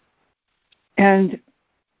walk. And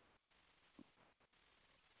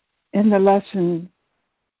in the lesson,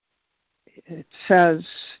 it says,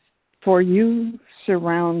 "For you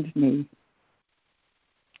surround me."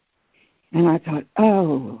 And I thought,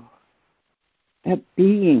 oh, that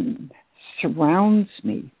being surrounds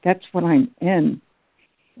me. That's what I'm in.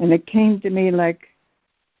 And it came to me like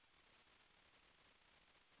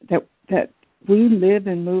that we live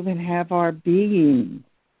and move and have our being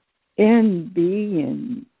in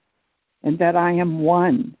being, and that I am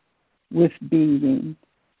one with being.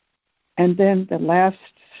 And then the last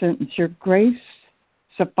sentence, your grace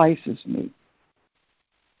suffices me.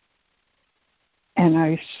 And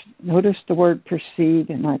I noticed the word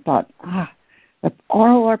proceed, and I thought, if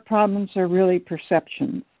all our problems are really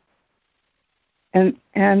perceptions.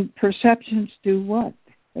 And perceptions do what?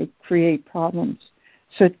 They create problems.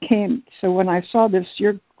 So when I saw this,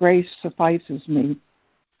 your grace suffices me,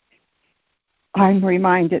 I'm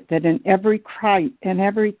reminded that in every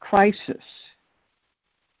crisis,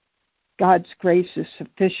 God's grace is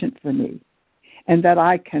sufficient for me, and that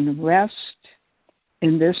I can rest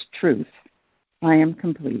in this truth. I am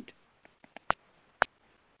complete.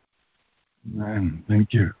 Man,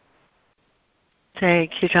 thank you.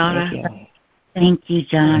 Thank you, Donna. Thank you,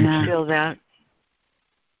 Donna. I feel that.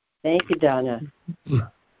 Thank you, Donna. It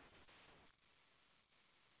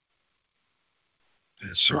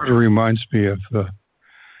sort of reminds me of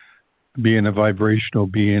being a vibrational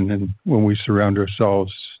being, and when we surround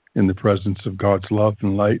ourselves in the presence of God's love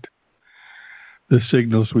and light, the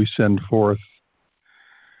signals we send forth,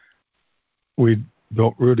 we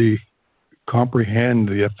don't really comprehend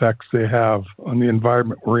the effects they have on the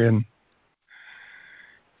environment we're in.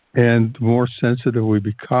 And the more sensitive we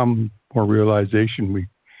become, more realization we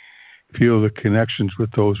feel the connections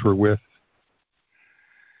with those we're with.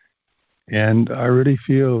 And I really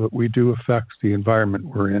feel that we do affect the environment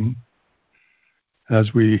we're in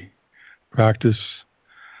as we practice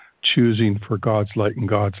choosing for God's light and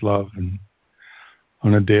God's love and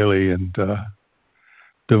on a daily and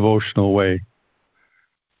devotional way.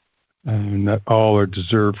 And that all are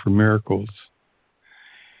deserved for miracles.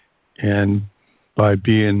 And by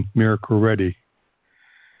being miracle ready,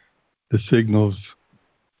 the signals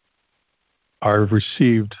are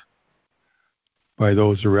received by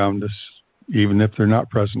those around us, even if they're not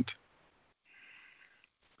present.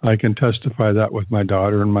 I can testify that with my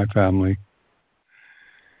daughter and my family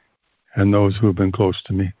and those who have been close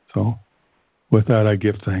to me. So with that, I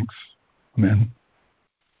give thanks. Amen.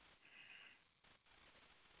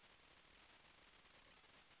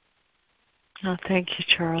 Oh, thank you,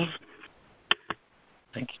 Charles.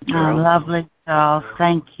 Thank you, Charles. Oh, lovely, Charles.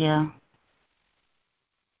 Thank you.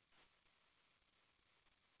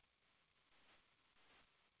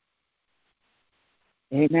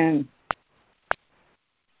 Amen.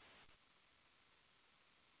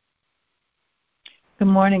 Good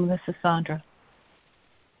morning, this is Sandra.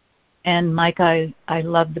 And Mike, I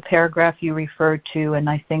love the paragraph you referred to, and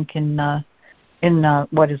I think in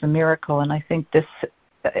What is a Miracle, and I think this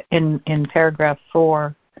in paragraph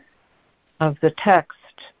 4 of the text,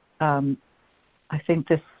 I think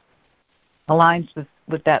this aligns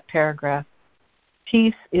with that paragraph.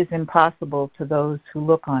 Peace is impossible to those who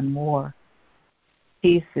look on war.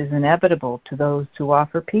 Peace is inevitable to those who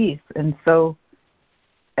offer peace. And so,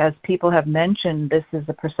 as people have mentioned, this is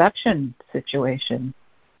a perception situation.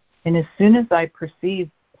 And as soon as I perceive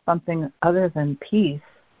something other than peace,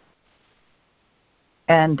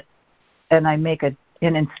 and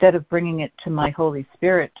instead of bringing it to my Holy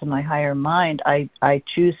Spirit, to my higher mind, I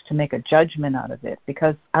choose to make a judgment out of it,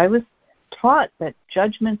 because I was taught that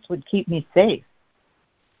judgments would keep me safe.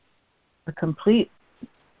 A complete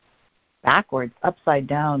backwards, upside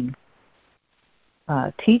down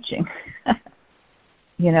teaching.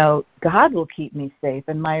 God will keep me safe,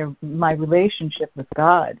 and my relationship with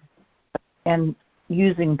God, and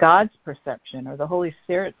using God's perception or the Holy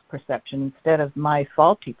Spirit's perception instead of my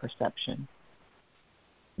faulty perception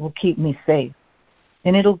will keep me safe,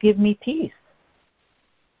 and it'll give me peace.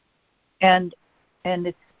 And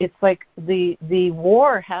it's like the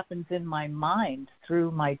war happens in my mind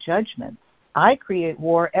through my judgments. I create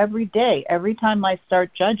war every day, every time I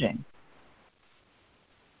start judging.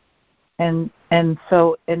 And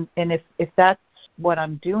so if that's what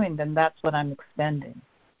I'm doing, then that's what I'm extending.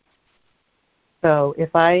 So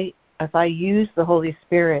if I use the Holy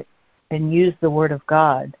Spirit and use the Word of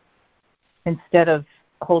God instead of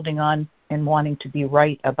holding on and wanting to be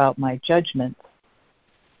right about my judgments,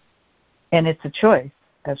 and it's a choice,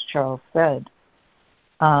 as Charles said,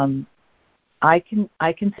 I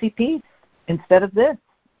can see peace instead of this.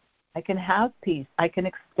 I can have peace. I can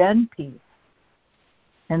extend peace.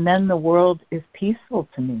 And then the world is peaceful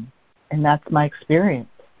to me. And that's my experience.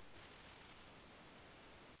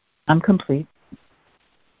 I'm complete.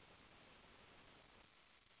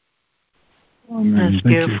 That's Thank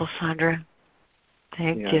beautiful, you. Sandra.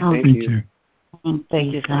 Thank you. Thank you.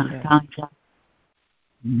 Thank you, Sandra.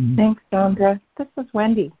 Thanks, Sandra. This is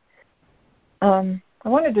Wendy. I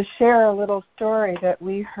wanted to share a little story that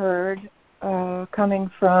we heard coming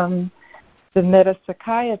from the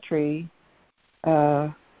metapsychiatry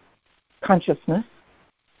consciousness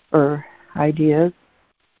or ideas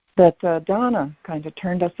that Donna kind of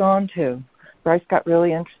turned us on to. Bryce got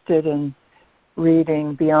really interested in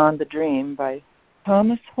reading Beyond the Dream by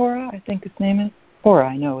Thomas Hora, I think his name is. Hora,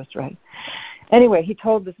 I know it's right. Anyway, he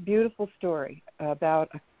told this beautiful story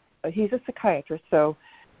about, he's a psychiatrist, so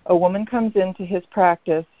a woman comes into his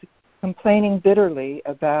practice complaining bitterly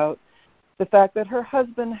about the fact that her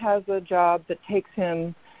husband has a job that takes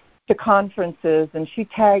him to conferences, and she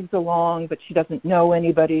tags along, but she doesn't know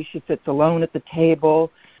anybody. She sits alone at the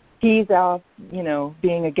table. He's out,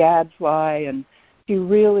 being a gadfly, and she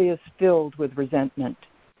really is filled with resentment.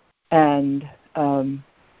 And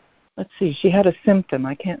let's see, she had a symptom.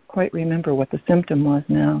 I can't quite remember what the symptom was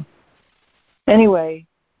now. Anyway,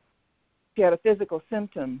 she had a physical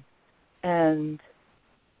symptom. And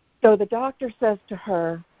so the doctor says to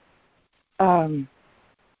her, have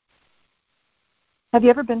you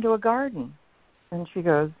ever been to a garden? And she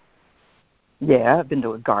goes, yeah, I've been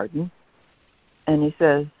to a garden. And he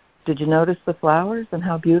says, did you notice the flowers and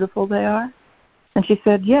how beautiful they are? And she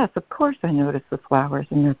said, yes, of course I noticed the flowers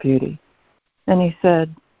and their beauty. And he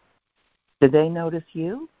said, did they notice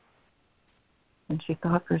you? And she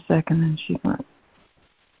thought for a second, and she went,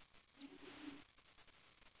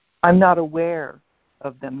 I'm not aware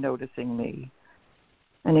of them noticing me.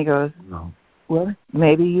 And he goes, No. well,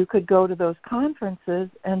 maybe you could go to those conferences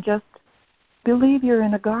and just believe you're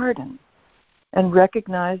in a garden and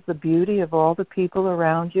recognize the beauty of all the people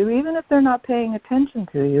around you. Even if they're not paying attention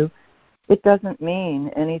to you, it doesn't mean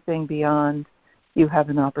anything beyond you have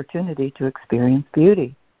an opportunity to experience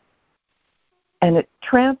beauty. And it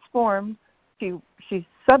transformed. She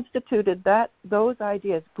substituted those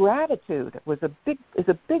ideas. Gratitude is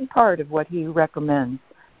a big part of what he recommends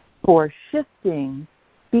for shifting.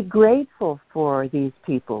 Be grateful for these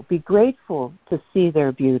people. Be grateful to see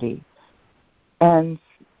their beauty. And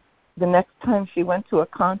the next time she went to a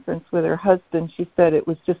conference with her husband, she said it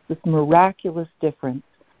was just this miraculous difference.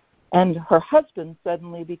 And her husband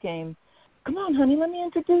suddenly became, come on, honey, let me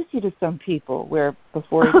introduce you to some people, where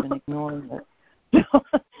before he'd been ignoring it.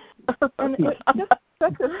 And it's just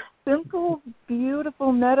such a simple,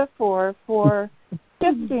 beautiful metaphor for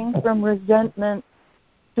shifting from resentment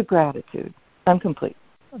to gratitude. I'm complete.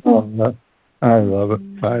 Oh, I love it.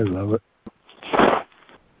 I love it.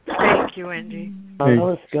 Thank you, Wendy. Oh, that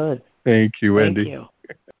was good. Thank you, Wendy. Thank you.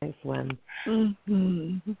 Thanks, Wen.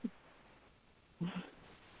 Mm-hmm.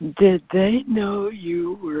 Did they know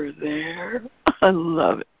you were there? I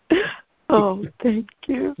love it. Oh, thank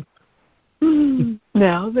you.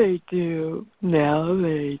 Now they do. Now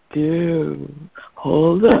they do.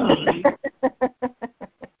 Hold on.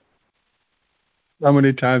 How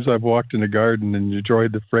many times I've walked in the garden and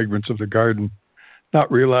enjoyed the fragrance of the garden,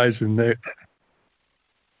 not realizing that.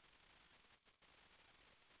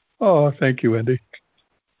 Oh, thank you, Wendy.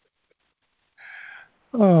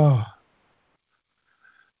 Oh,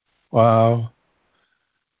 wow.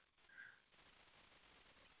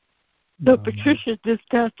 So Patricia just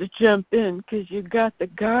has to jump in because you got the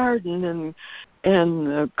garden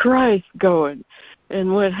and Christ going.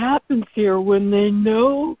 And what happens here when they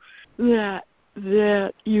know that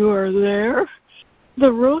you are there,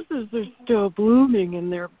 the roses are still blooming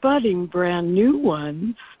and they're budding brand new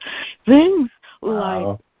ones. Things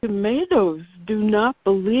like tomatoes do not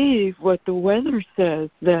believe what the weather says,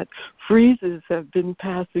 that freezes have been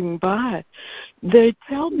passing by. They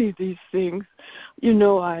tell me these things. You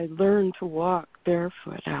know, I learned to walk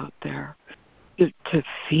barefoot out there to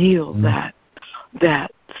feel that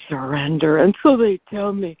surrender. And so they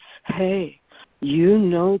tell me, hey, you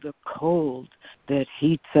know the cold that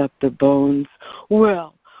heats up the bones.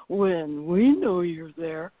 Well, when we know you're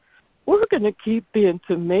there, we're going to keep being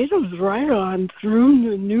tomatoes right on through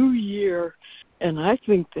the new year. And I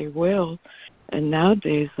think they will. And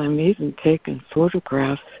nowadays I'm even taking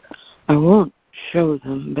photographs. I won't show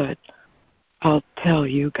them, but I'll tell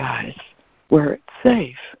you guys where it's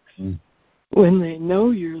safe. When they know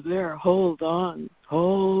you're there, hold on.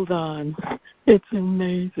 Hold on. It's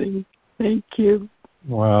amazing. Thank you.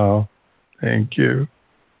 Wow. Thank you.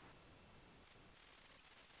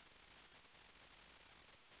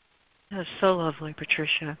 That's so lovely,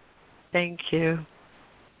 Patricia. Thank you.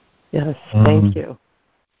 Yes, thank you.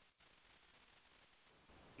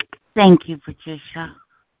 Thank you, Patricia.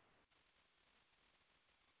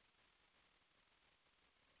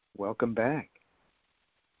 Welcome back.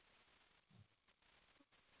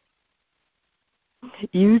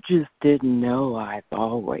 You just didn't know I've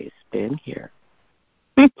always been here.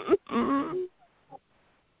 Good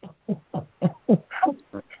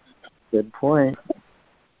point.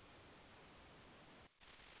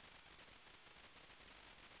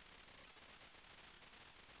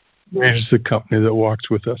 There's the company that walks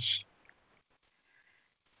with us.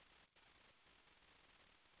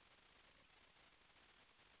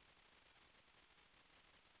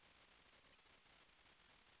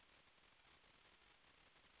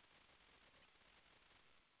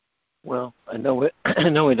 Well, I know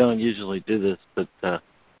we don't usually do this, but I'm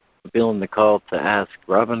feeling the call to ask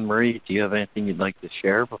Robin Marie, do you have anything you'd like to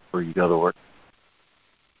share before you go to work?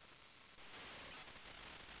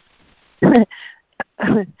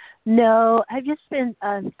 No, I've just been,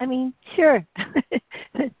 sure.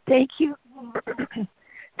 Thank you.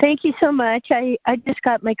 Thank you so much. I just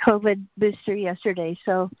got my COVID booster yesterday,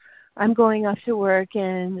 so I'm going off to work,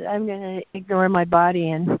 and I'm going to ignore my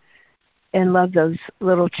body and love those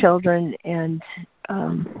little children and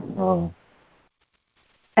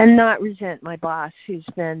not resent my boss, who's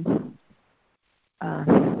been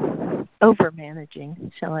over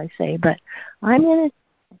managing, shall I say. But I'm going to,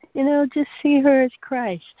 just see her as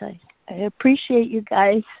Christ. I appreciate you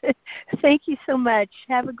guys. Thank you so much.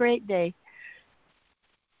 Have a great day.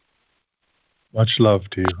 Much love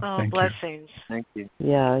to you. Oh, Thank blessings. You. Thank you.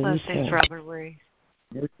 Yeah, Blessings, Robin Marie.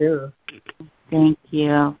 You too. Thank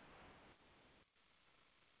you.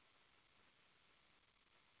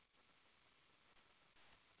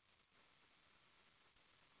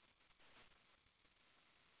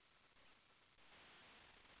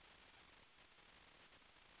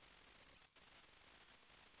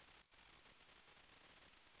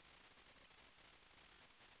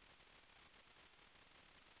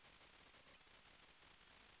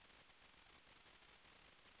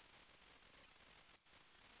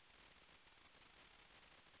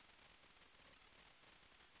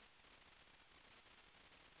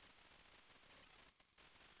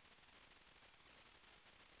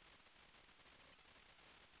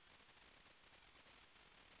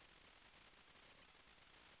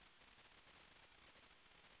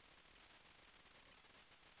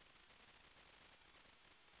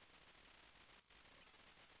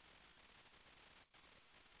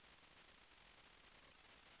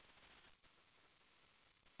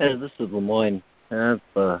 Hey, this is Lemoyne. I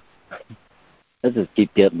just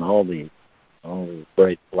keep getting all these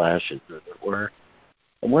bright flashes, as it were.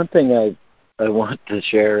 And one thing I want to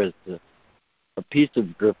share is a piece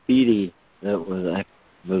of graffiti that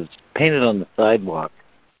was painted on the sidewalk,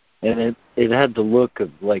 and it had the look of,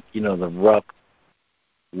 like, the rough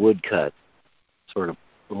woodcut, sort of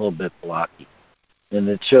a little bit blocky. And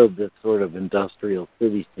it showed this sort of industrial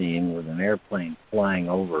city scene with an airplane flying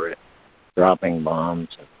over it, dropping bombs.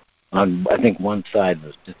 On, I think one side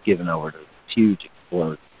was just given over to this huge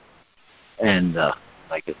explosion. And the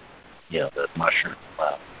mushroom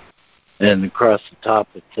cloud. And across the top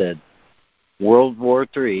it said, World War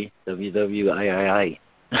III, WWII,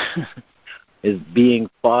 is being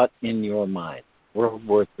fought in your mind. World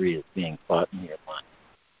War III is being fought in your mind.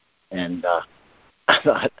 And I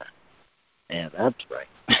thought, man, that's right.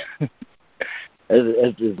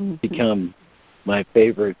 It has become my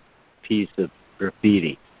favorite piece of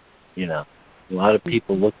graffiti. A lot of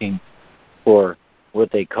people looking for what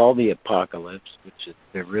they call the apocalypse, which is,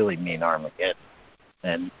 they really mean Armageddon.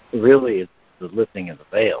 And really it's the lifting of the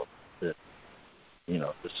veil. The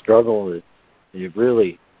struggle is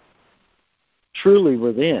really, truly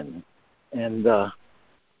within. And, I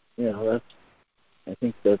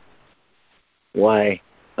think that's why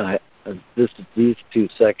these two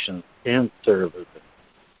sections can serve as a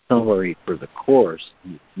summary for the Course,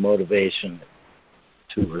 motivation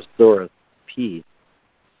to restore peace,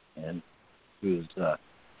 and and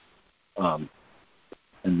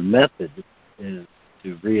the method is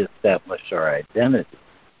to reestablish our identity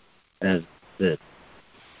as the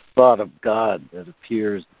thought of God that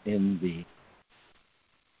appears in the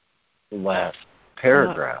last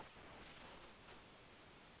paragraph.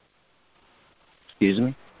 Excuse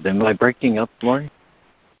me? Am I breaking up, Lori?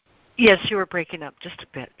 Yes, you were breaking up just a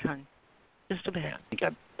bit, hon. Just a bit. I think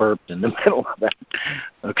I burped in the middle of that.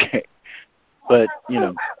 Okay. But,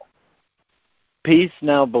 peace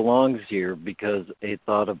now belongs here because a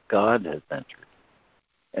thought of God has entered.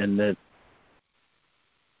 And that,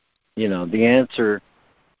 the answer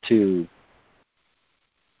to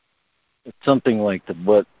something like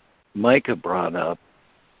what Micah brought up,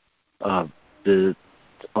 the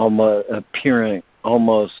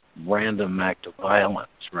almost random act of violence,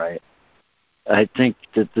 right? I think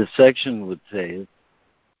that the section would say,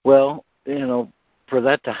 well, for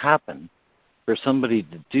that to happen, for somebody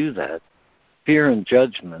to do that, fear and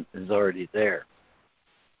judgment is already there.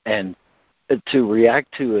 And to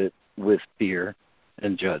react to it with fear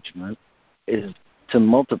and judgment is to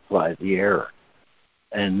multiply the error.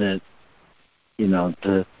 And that,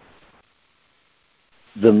 the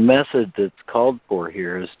method that's called for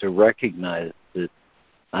here is to recognize that,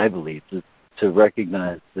 I believe, to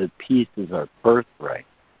recognize that peace is our birthright,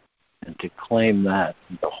 and to claim that,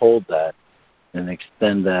 and to hold that, and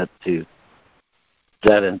extend that to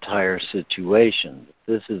that entire situation.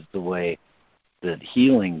 This is the way that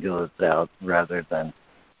healing goes out, rather than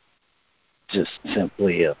just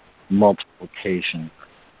simply a multiplication,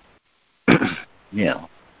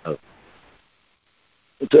 of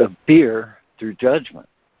fear through judgment.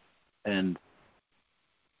 And,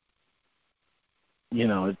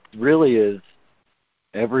 it really is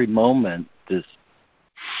every moment it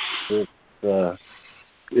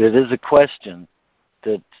is a question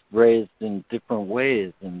that's raised in different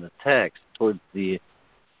ways in the text. Towards the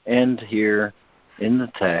end here in the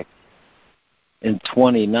text, in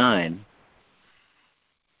 29,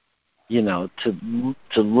 to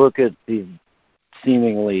look at the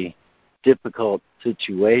seemingly difficult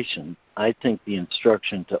situation, I think the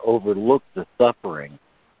instruction to overlook the suffering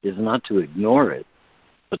is not to ignore it,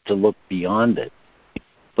 but to look beyond it.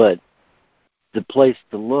 But the place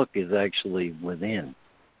to look is actually within,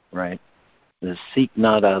 right? To seek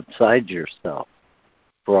not outside yourself,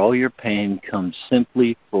 for all your pain comes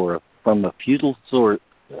simply from a futile source.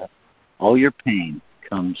 All your pain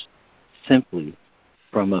comes simply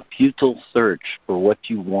from a futile search for what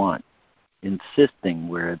you want, insisting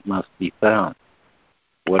where it must be found.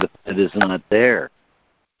 What if it is not there?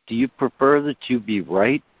 Do you prefer that you be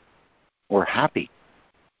right or happy?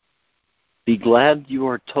 Be glad you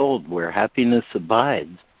are told where happiness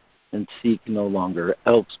abides, and seek no longer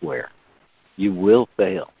elsewhere. You will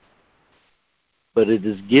fail. But it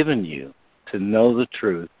is given you to know the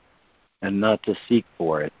truth and not to seek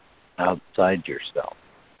for it outside yourself.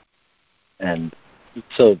 And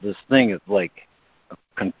so this thing is like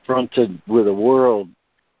confronted with a world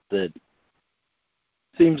that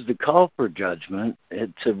seems to call for judgment,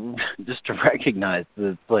 just to recognize that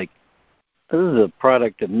it's like, this is a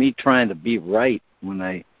product of me trying to be right when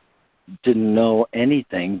I didn't know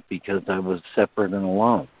anything because I was separate and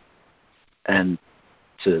alone. And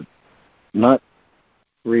to not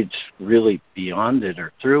reach really beyond it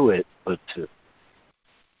or through it, but to,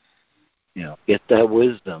 get that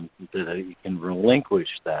wisdom that you can relinquish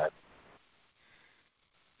that,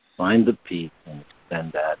 find the peace, and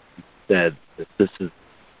extend that. Instead, that this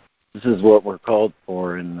is what we're called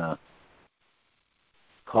for and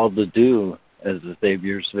called to do as the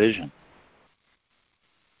Savior's vision.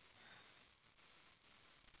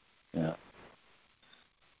 Yeah.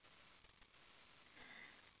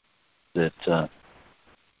 That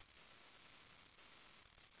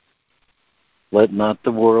let not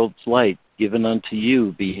the world's light given unto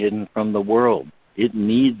you be hidden from the world. It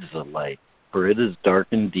needs the light, for it is dark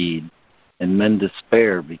indeed, and men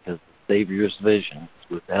despair because the Savior's vision is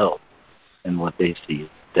withheld, and what they see is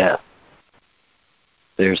death.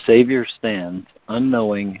 Their Savior stands,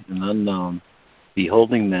 unknowing and unknown,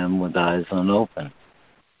 beholding them with eyes unopened,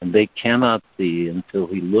 and they cannot see until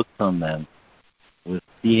he looks on them with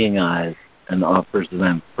seeing eyes and offers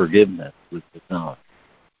them forgiveness with his own.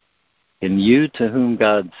 Can you, to whom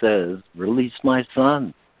God says, release my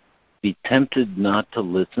son, be tempted not to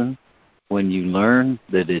listen when you learn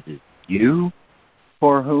that it is you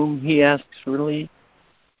for whom he asks release?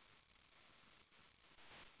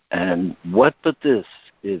 And what but this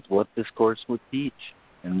is what this course would teach,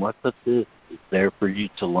 and what but this is there for you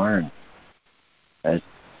to learn. That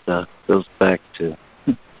goes back to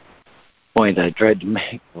the point I tried to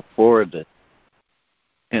make before, that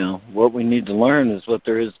what we need to learn is what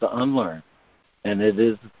there is to unlearn. And it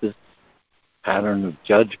is this pattern of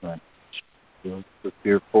judgment, which builds the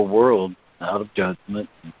fearful world out of judgment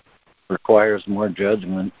and requires more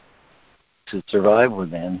judgment to survive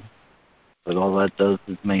within. But all that does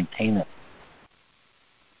is maintain it.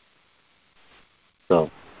 So,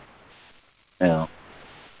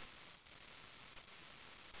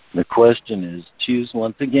 the question is, choose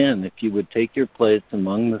once again if you would take your place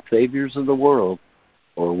among the saviors of the world,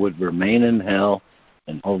 or would remain in hell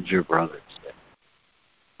and hold your brothers there.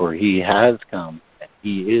 For he has come, and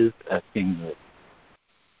he is asking good.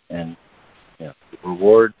 And the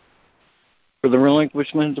reward for the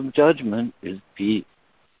relinquishment of judgment is peace.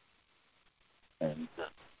 And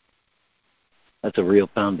that's a real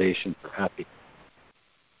foundation for happiness.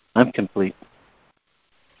 I'm complete.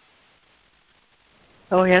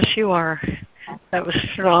 Oh, yes, you are. That was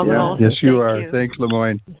phenomenal. Yeah. Yes, you are. Thanks,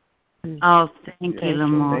 Lemoyne. Oh, thank you,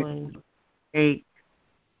 Lemoyne. Great.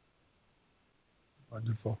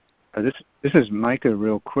 Wonderful. This is Micah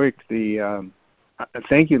real quick.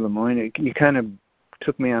 Thank you, Lemoyne. You kind of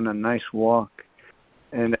took me on a nice walk.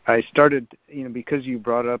 And I started, because you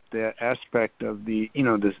brought up the aspect of the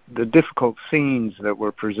difficult scenes that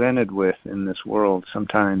we're presented with in this world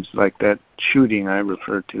sometimes, like that shooting I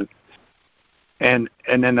referred to. And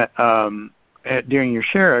then during your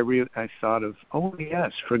share, I thought of, oh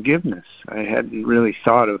yes, forgiveness. I hadn't really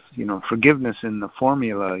thought of forgiveness in the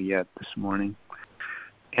formula yet this morning.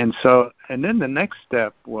 And then the next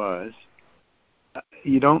step was,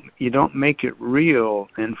 you don't make it real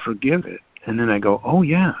and forgive it. And then I go, oh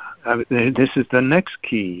yeah, this is the next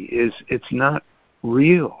key, is it's not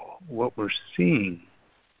real what we're seeing.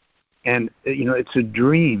 And, it's a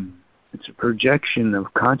dream. It's a projection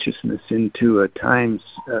of consciousness into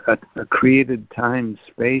a created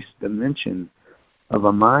time-space dimension of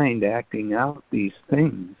a mind acting out these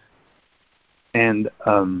things. And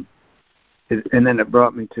then it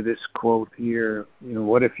brought me to this quote here,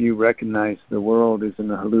 what if you recognize the world as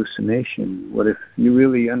a hallucination? What if you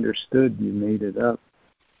really understood you made it up?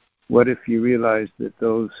 What if you realized that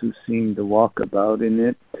those who seem to walk about in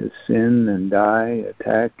it, to sin and die,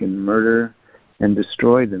 attack and murder and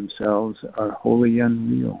destroy themselves, are wholly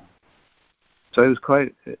unreal? So it was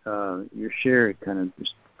quite, your share kind of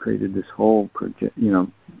just created this whole,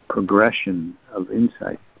 progression of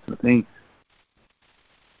insight. So thanks.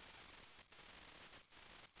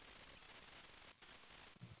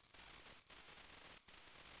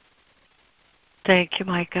 Thank you,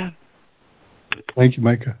 Micah. Thank you,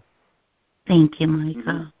 Micah. Thank you,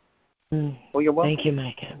 Micah. Well, you're welcome. Thank you,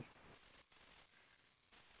 Micah.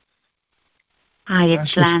 Hi, it's I was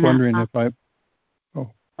just Lana. wondering if I... Oh,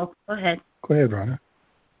 go ahead. Go ahead, Rana.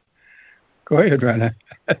 Go ahead, Rana.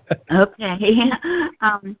 Okay.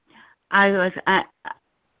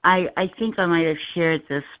 I think I might have shared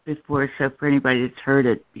this before, so for anybody that's heard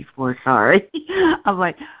it before, sorry.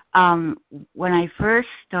 But when I first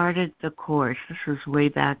started the course, this was way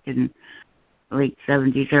back in late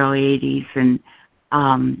 70s, early 80s,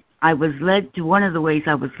 and I was led to, one of the ways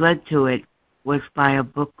I was led to it was by a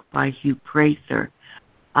book by Hugh Prather,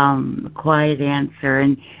 Quiet Answer,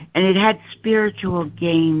 and it had spiritual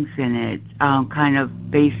games in it, kind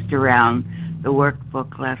of based around the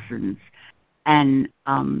workbook lessons. And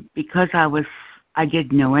because I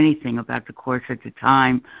didn't know anything about the course at the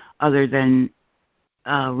time, other than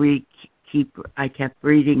I kept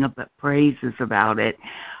reading about praises about it.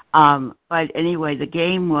 But anyway, the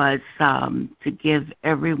game was to give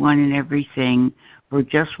everyone and everything for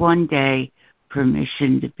just one day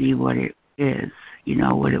permission to be what it is,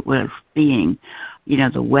 what it was being.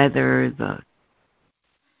 The weather,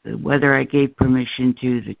 the weather I gave permission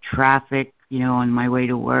to, the traffic, on my way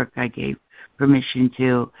to work I gave permission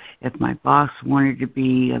to. If my boss wanted to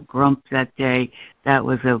be a grump that day, that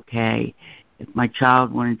was okay. If my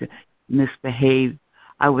child wanted to misbehave,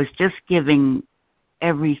 I was just giving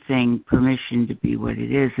everything permission to be what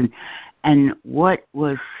it is. And what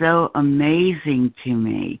was so amazing to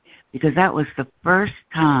me, because that was the first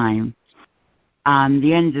time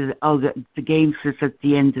the end of the game says at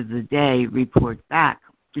the end of the day, report back.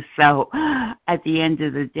 So at the end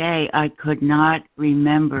of the day, I could not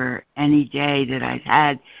remember any day that I'd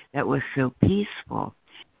had that was so peaceful.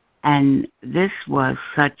 And this was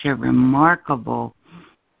such a remarkable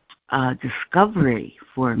discovery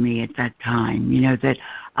for me at that time, that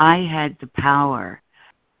I had the power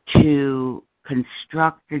to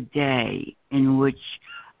construct a day in which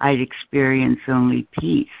I'd experience only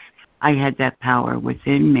peace. I had that power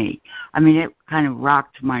within me. I mean, it kind of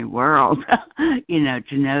rocked my world,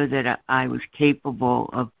 to know that I was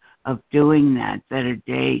capable of doing that a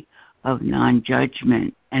day of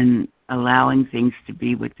non-judgment and allowing things to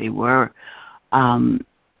be what they were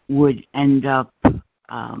would end up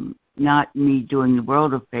not me doing the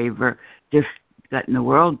world a favor, just letting the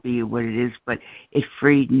world be what it is, but it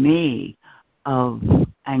freed me of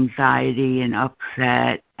anxiety and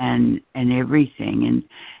upset and everything.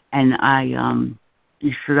 And I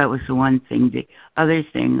so that was the one thing. The other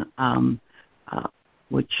thing,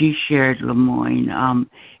 what you shared, Lemoyne,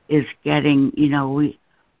 is getting,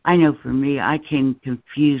 I know for me, I can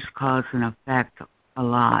confuse cause and effect a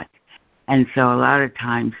lot. And so a lot of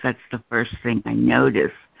times that's the first thing I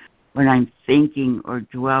notice when I'm thinking or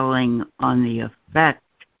dwelling on the effect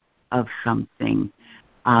of something,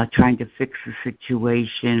 trying to fix a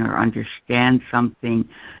situation or understand something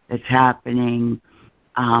that's happening,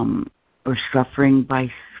 or suffering by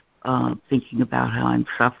thinking about how I'm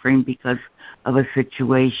suffering because of a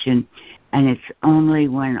situation. And it's only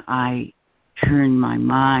when I turn my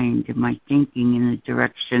mind and my thinking in the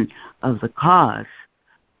direction of the cause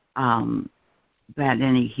that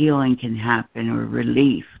any healing can happen or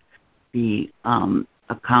relief be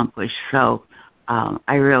accomplished. So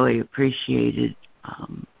I really appreciated,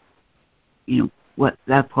 what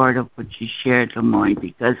that part of what you shared, Lemoyne,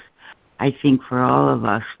 because I think for all of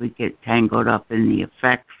us, we get tangled up in the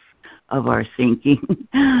effects of our thinking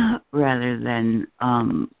rather than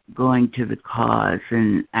going to the cause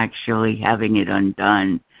and actually having it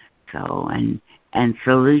undone. So, and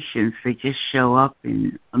solutions, they just show up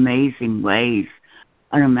in amazing ways,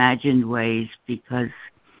 unimagined ways, because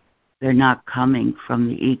they're not coming from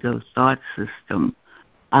the ego thought system.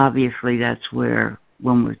 Obviously, that's where,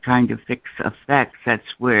 when we're trying to fix effects,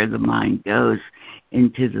 that's where the mind goes,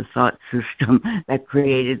 into the thought system that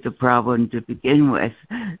created the problem to begin with.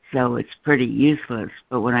 So it's pretty useless.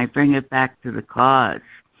 But when I bring it back to the cause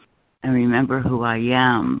and remember who I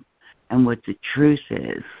am and what the truth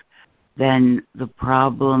is, then the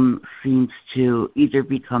problem seems to either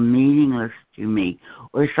become meaningless to me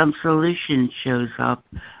or some solution shows up,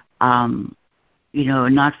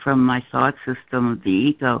 not from my thought system of the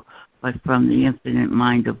ego, but from the infinite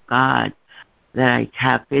mind of God that I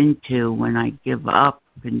tap into when I give up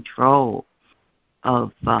control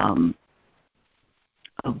of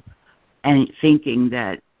and thinking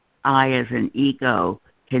that I, as an ego,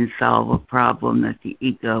 can solve a problem that the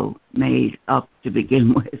ego made up to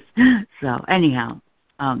begin with. So anyhow,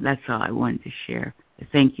 that's all I wanted to share.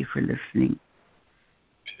 Thank you for listening.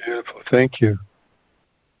 Beautiful. Thank you.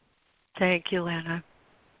 Thank you, Lana.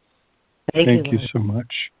 Thank you so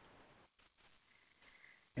much.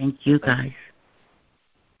 Thank you, guys.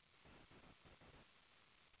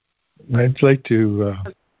 I'd like to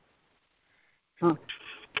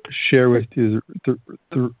share with you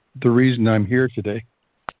the reason I'm here today.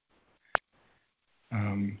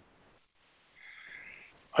 I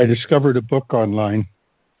discovered a book online,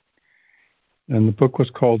 and the book was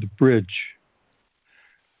called The Bridge.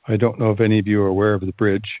 I don't know if any of you are aware of The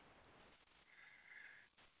Bridge,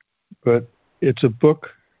 but it's a book.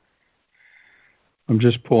 I'm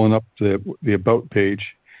just pulling up the About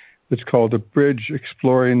page. It's called The Bridge,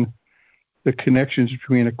 Exploring the Connections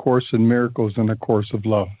Between A Course in Miracles and A Course of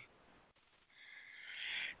Love.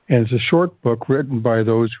 And it's a short book written by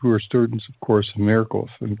those who are students of Course in Miracles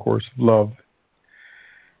and Course of Love.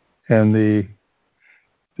 and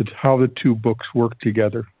how the two books work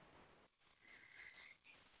together.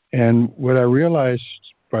 And what I realized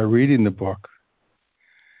by reading the book,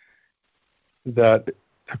 that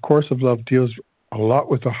A Course of Love deals a lot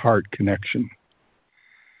with the heart connection.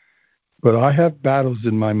 But I have battles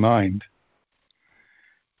in my mind,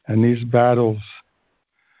 and these battles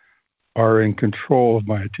are in control of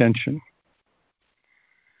my attention.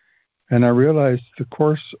 And I realized the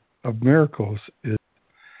Course of Miracles is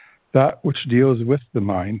that which deals with the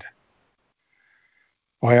mind.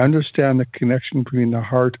 I understand the connection between the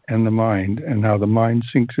heart and the mind and how the mind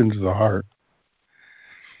sinks into the heart.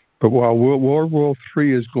 But while World War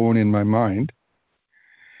III is going in my mind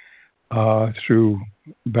through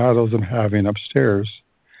battles I'm having upstairs,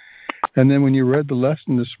 and then when you read the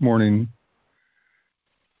lesson this morning,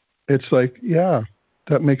 it's like, yeah,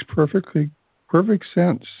 that makes perfect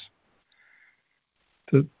sense.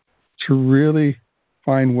 To really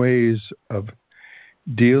find ways of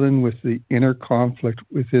dealing with the inner conflict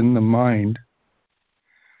within the mind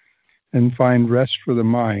and find rest for the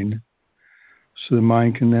mind so the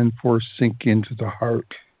mind can then sink into the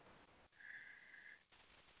heart.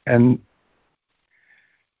 And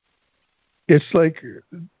it's like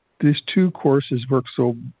these two courses work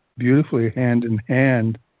so beautifully hand in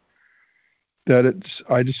hand that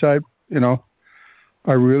I decide,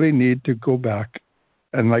 I really need to go back.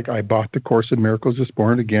 And like I bought the Course in Miracles this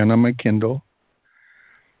morning again on my Kindle.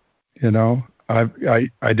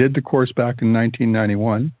 I did the course back in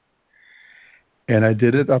 1991, and I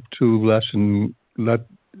did it up to lesson let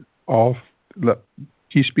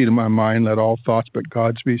peace be to my mind, let all thoughts but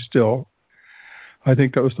God's be still. I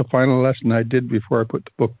think that was the final lesson I did before I put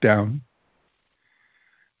the book down.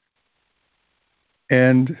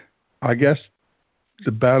 And I guess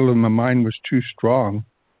the battle in my mind was too strong,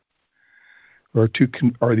 or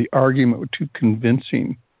the argument was too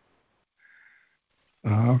convincing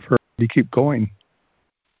for me to keep going.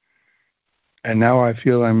 And now I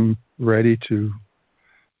feel I'm ready to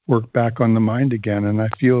work back on the mind again. And I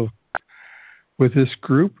feel with this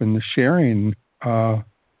group and the sharing, what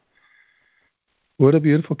a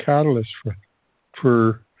beautiful catalyst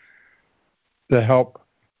for the help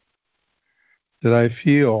that I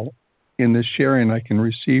feel in the sharing I can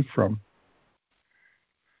receive from,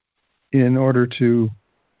 in order to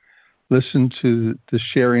listen to the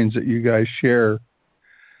sharings that you guys share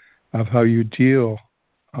of how you deal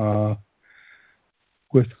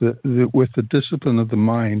with the discipline of the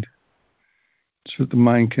mind, so that the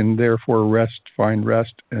mind can therefore find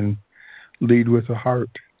rest, and lead with the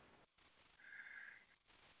heart.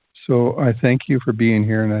 So I thank you for being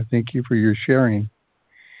here, and I thank you for your sharing.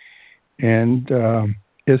 And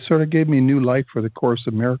it sort of gave me new life for the Course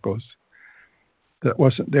of Miracles that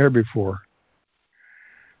wasn't there before.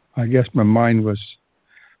 I guess my mind was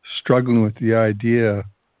struggling with the idea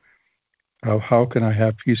of how can I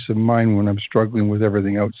have peace of mind when I'm struggling with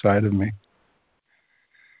everything outside of me.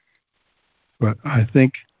 But I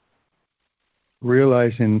think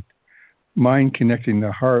realizing mind connecting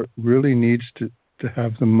the heart really needs to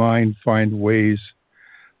have the mind find ways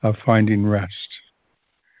of finding rest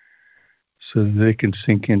so that they can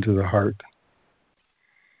sink into the heart.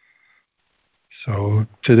 So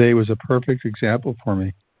today was a perfect example for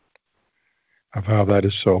me of how that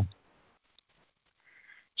is so.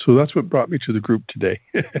 So that's what brought me to the group today,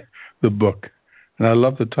 the book. And I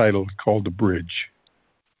love the title, it's called The Bridge.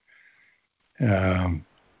 The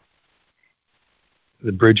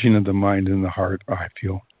bridging of the mind and the heart, I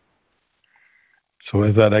feel. So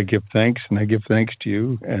with that, I give thanks, and I give thanks to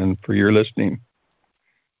you and for your listening.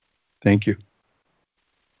 Thank you.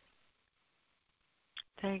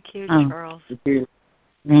 Thank you, Charles.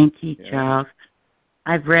 Thank you, Charles.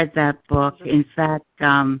 I've read that book. In fact,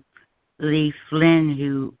 Lee Flynn,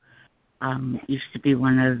 who used to be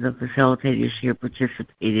one of the facilitators here,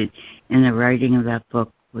 participated in the writing of that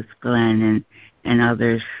book with Glenn and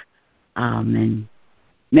others. And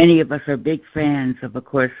many of us are big fans of A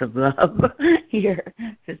Course of Love here.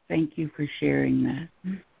 So thank you for sharing that.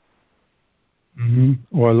 Mm-hmm.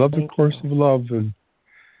 Well, I love the Course of Love,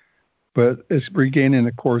 but it's regaining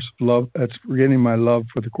the Course of Love. It's regaining my love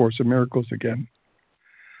for the Course of Miracles again,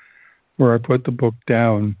 where I put the book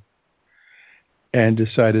down and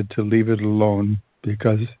decided to leave it alone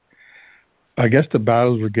because I guess the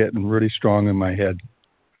battles were getting really strong in my head.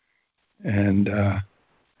 And I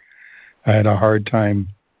had a hard time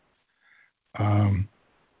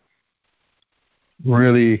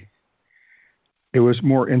really, it was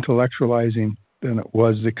more intellectualizing than it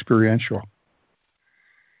was experiential.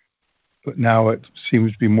 But now it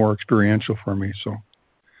seems to be more experiential for me. So,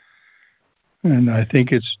 and I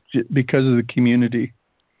think it's because of the community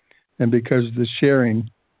and because of the sharing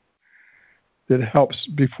that helps.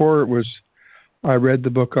 Before it was, I read the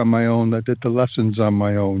book on my own, I did the lessons on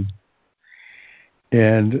my own.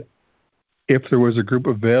 And if there was a group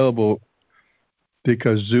available,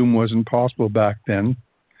 because Zoom wasn't possible back then,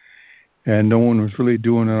 and no one was really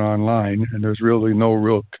doing it online, and there's really no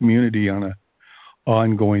real community on an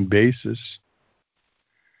ongoing basis.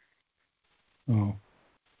 Oh.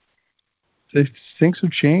 Things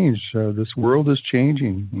have changed. This world is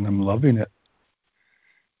changing, and I'm loving it.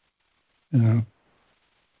 You know,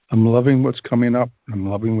 I'm loving what's coming up. I'm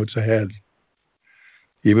loving what's ahead.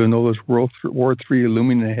 Even though there's World War III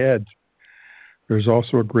looming ahead, there's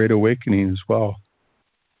also a great awakening as well.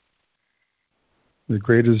 The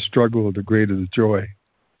greater the struggle, the greater the joy.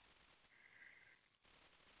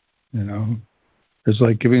 You know, it's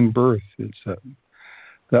like giving birth. It's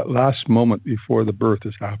that last moment before the birth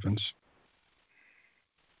happens.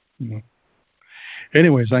 You know.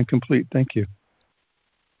 Anyways, I'm complete. Thank you.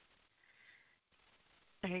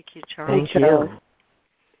 Thank you, Charles. Thank you.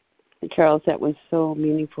 Charles, that was so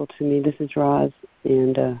meaningful to me. This is Roz,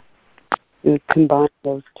 and you combine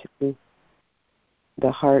those two,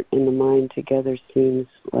 the heart and the mind together, seems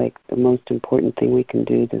like the most important thing we can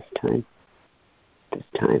do this time.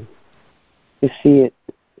 To see it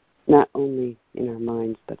not only in our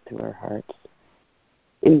minds, but through our hearts.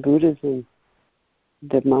 In Buddhism,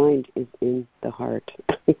 the mind is in the heart.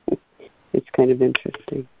 It's kind of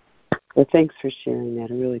interesting. Well, thanks for sharing that.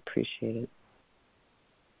 I really appreciate it.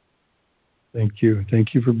 Thank you.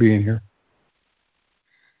 Thank you for being here.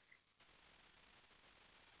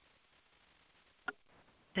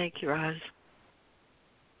 Thank you, Roz.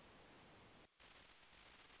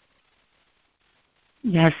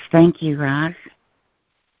 Yes, thank you, Roz.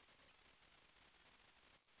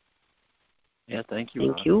 Yeah, thank you,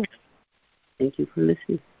 Thank Roz. you. Thank you for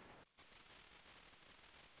listening.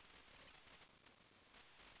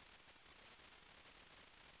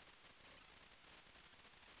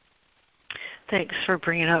 Thanks for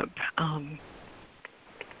bringing up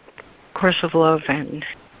Course of Love and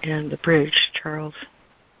the bridge, Charles.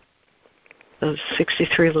 Those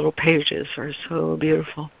 63 little pages are so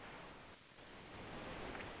beautiful.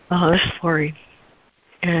 This is Lori,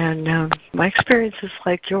 and my experience is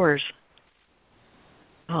like yours.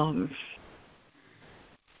 My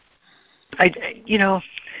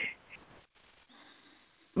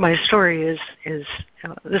story is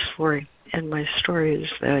this, Lori, and my story is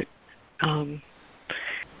that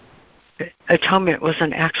atonement was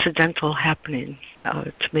an accidental happening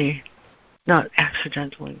to me. Not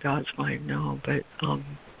accidental in God's mind, no, but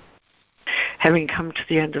having come to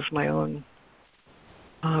the end of my own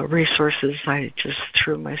resources, I just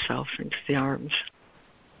threw myself into the arms.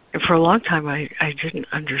 And for a long time, I didn't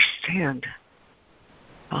understand.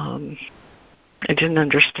 I didn't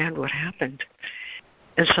understand what happened.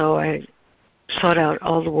 And so I sought out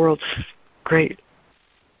all the world's great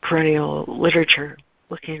perennial literature,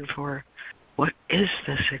 looking for what is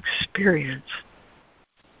this experience,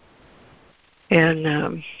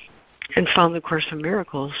 and found the Course in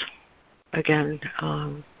Miracles again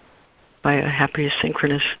by a happy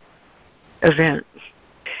synchronous event,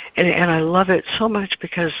 and I love it so much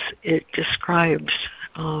because it describes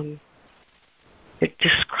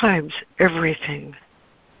everything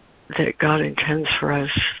that God intends for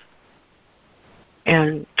us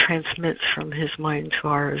and transmits from His mind to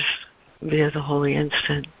ours via the Holy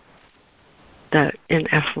Instant, that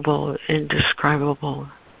ineffable, indescribable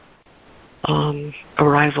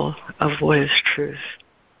arrival of what is truth,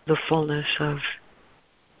 the fullness of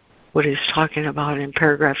what he's talking about in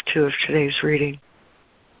paragraph 2 of today's reading.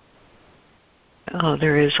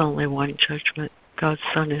 There is only one judgment. God's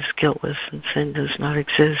Son is guiltless and sin does not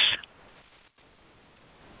exist.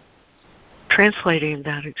 Translating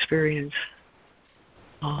that experience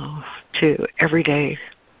to everyday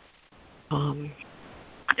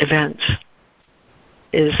events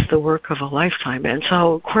is the work of a lifetime. And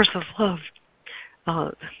so Course of Love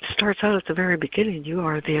starts out at the very beginning. You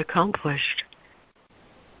are the accomplished.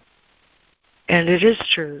 And it is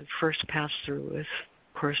true, first pass through with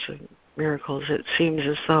Course of Miracles, it seems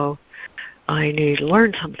as though I need to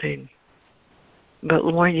learn something. But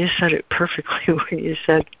Lauren, you said it perfectly when you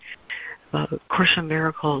said Course of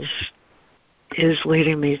Miracles is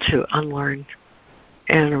leading me to unlearn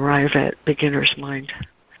and arrive at beginner's mind,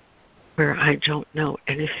 where I don't know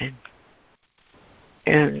anything.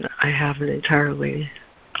 And I have an entirely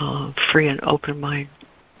free and open mind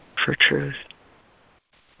for truth.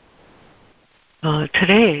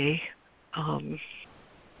 Today,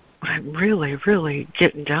 what I'm really, really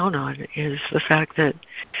getting down on is the fact that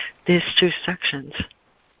these two sections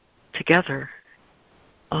together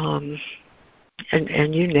And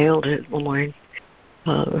you nailed it, Lemoyne.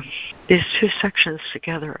 These two sections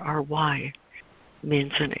together are why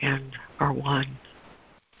means and end are one.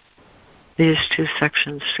 These two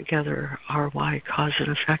sections together are why cause and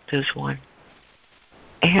effect is one.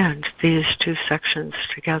 And these two sections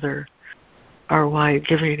together are why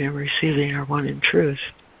giving and receiving are one in truth.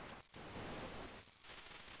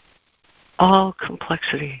 All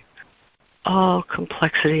complexity,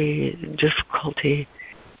 difficulty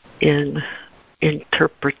in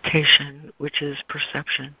interpretation, which is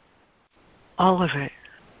perception, all of it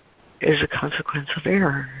is a consequence of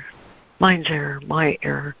error. Mine's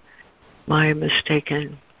error, my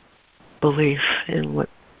mistaken belief in what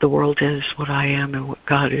the world is, what I am, and what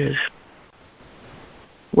God is.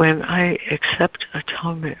 When I accept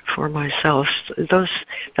atonement for myself,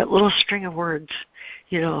 that little string of words,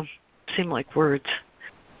 seem like words,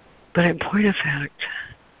 but in point of fact,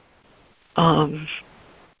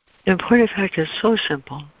 is so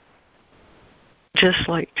simple. Just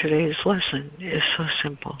like today's lesson is so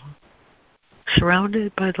simple.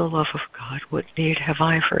 Surrounded by the love of God, what need have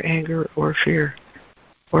I for anger or fear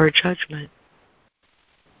or judgment?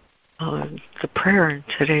 The prayer in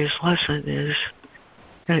today's lesson is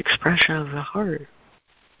an expression of the heart,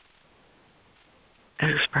 an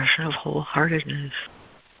expression of wholeheartedness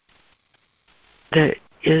that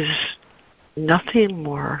is nothing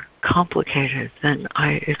more complicated than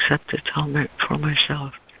I accept atonement for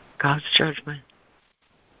myself, God's judgment.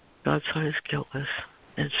 God's Son is guiltless,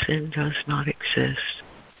 and sin does not exist.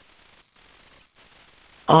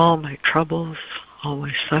 All my troubles, all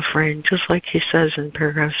my suffering, just like he says in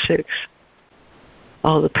paragraph 6,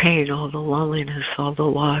 all the pain, all the loneliness, all the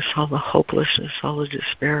loss, all the hopelessness, all the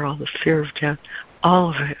despair, all the fear of death, all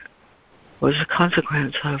of it was a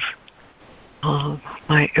consequence of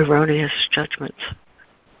my erroneous judgments.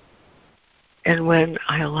 And when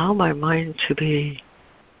I allow my mind to be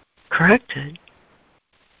corrected,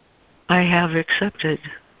 I have accepted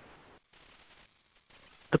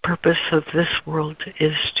the purpose of this world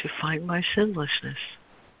is to find my sinlessness.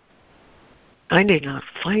 I need not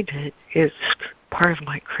find it. It's part of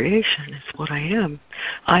my creation. It's what I am.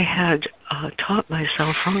 I had taught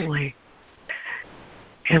myself wrongly,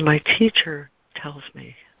 and my teacher tells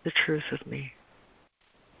me the truth of me.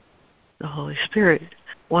 The Holy Spirit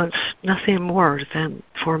wants nothing more than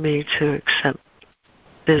for me to accept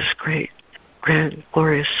this great, grand,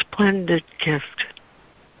 glorious, splendid gift,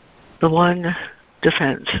 the one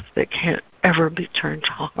defense that can't ever be turned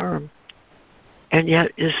to harm, and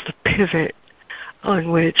yet is the pivot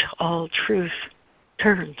on which all truth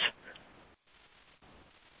turns.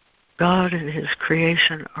 God and his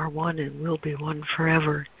creation are one and will be one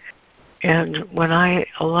forever. And when I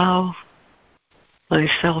allow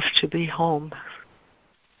myself to be home,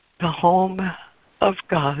 the home of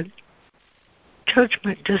God,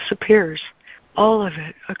 judgment disappears. All of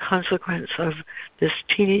it, a consequence of this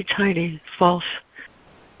teeny tiny false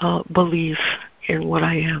belief in what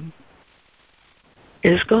I am,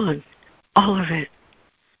 is gone. All of it.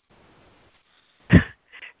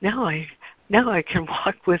 Now I can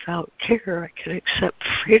walk without care. I can accept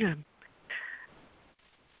freedom.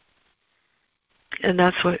 And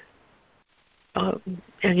that's what,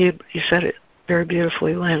 and you said it very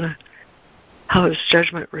beautifully, Lana. How is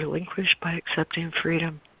judgment relinquished? By accepting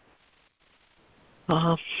freedom.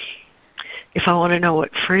 If I want to know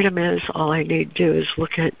what freedom is, all I need to do is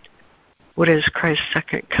look at what is Christ's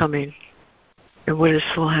second coming and what is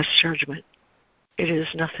the last judgment. It is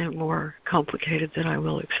nothing more complicated than I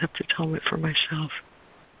will accept atonement for myself.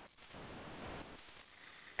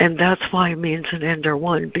 And that's why means and end are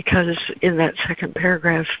one, because in that second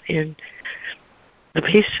paragraph in the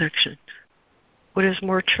peace section, what is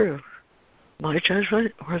more true, my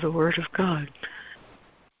judgment or the Word of God?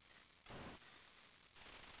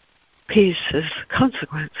 Peace is the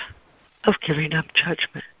consequence of giving up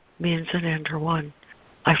judgment. Means and end are one.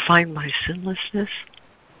 I find my sinlessness,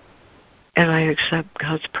 and I accept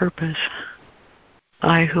God's purpose.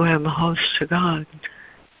 I, who am a host to God,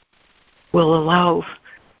 will allow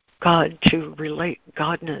God to relate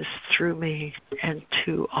Godness through me and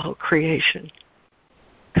to all creation.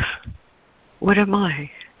 What am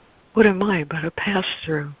I? What am I but a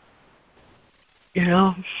pass-through?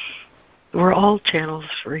 We're all channels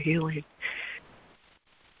for healing.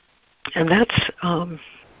 And that's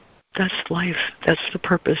life. That's the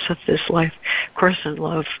purpose of this life. Course in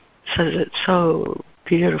Love says it so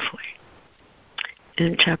beautifully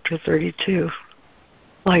in chapter 32.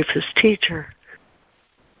 Life is teacher.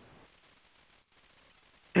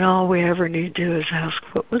 And all we ever need to do is ask,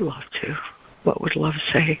 what would love do? What would love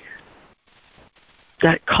say?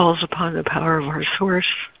 that calls upon the power of our source,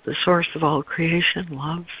 the source of all creation,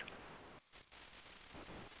 love.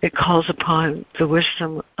 It calls upon the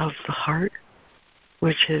wisdom of the heart,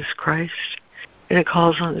 which is Christ, and it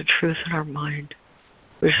calls on the truth in our mind,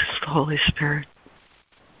 which is the Holy Spirit.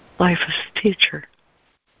 Life is the teacher,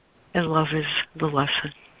 and love is the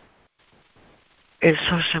lesson. It's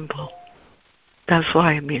so simple. That's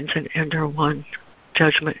why it means an end or one.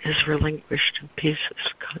 Judgment is relinquished and peace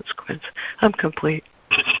is consequence. I'm complete.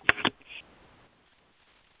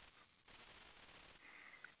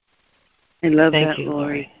 I love Thank that, you,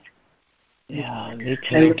 Lori. Yeah, me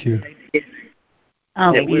too. Thank you.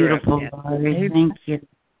 Oh, That we're up beautiful, there. Lori. Thank you.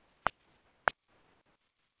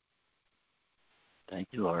 Thank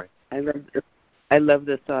you, Laurie. I love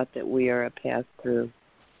the thought that we are a path through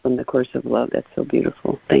from the course of love. That's so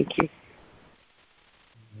beautiful. Thank you.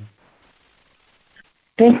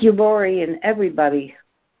 Thank you, Lori, and everybody.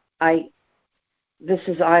 This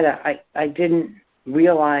is Ida. I didn't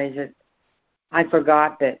realize it. I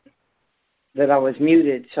forgot that I was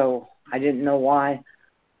muted, so I didn't know why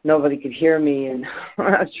nobody could hear me, and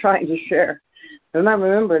when I was trying to share. And I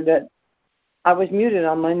remembered that I was muted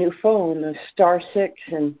on my new phone, the *6,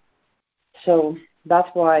 and so that's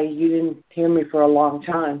why you didn't hear me for a long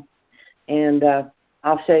time. And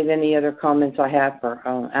I'll save any other comments I have for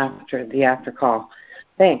after the after call.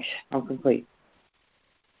 Thanks. I'm complete.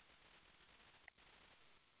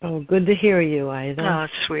 Oh, good to hear you, Ida. Oh,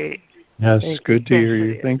 sweet. Yes, Thank good to hear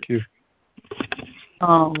you. Thank you.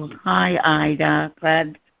 Oh, hi, Ida.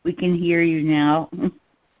 Glad we can hear you now.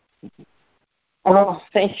 Oh,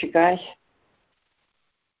 thanks, you guys.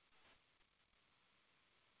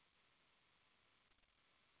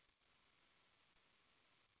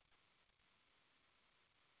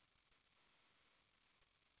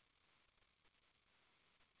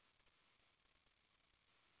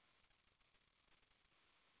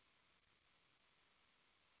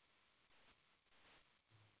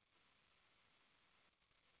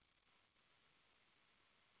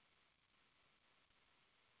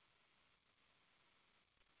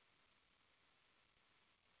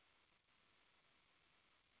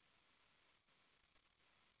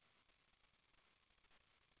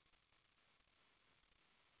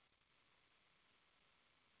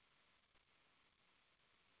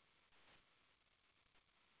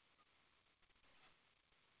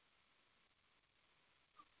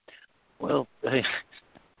 Well, this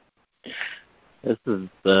is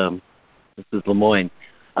Lemoyne.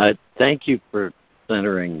 Thank you for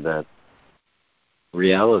centering that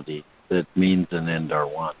reality that means an end or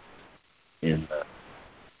one in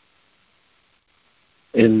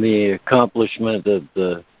the accomplishment of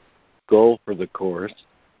the goal for the course,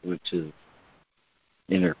 which is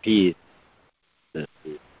inner peace. That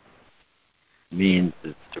it means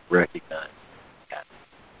is to recognize that,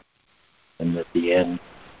 and that the end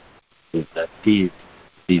is that peace.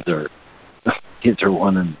 These are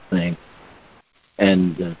one and the same.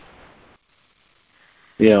 And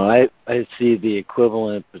I see the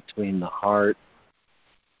equivalent between the heart.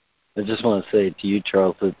 I just want to say to you,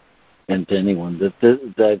 Charles, and to anyone, that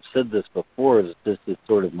I've said this before, that this is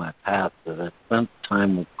sort of my path, that I spent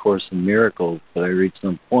time with Course in Miracles, but I reached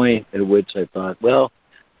some point at which I thought, well,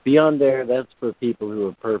 beyond there, that's for people who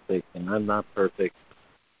are perfect, and I'm not perfect.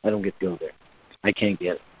 I don't get to go there. I can't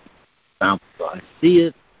get it. So I see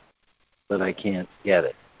it, but I can't get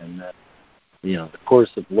it. And that, the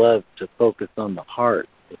Course of Love, to focus on the heart,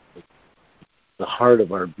 the heart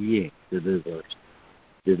of our being, that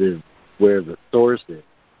is where the source is.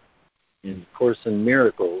 In Course in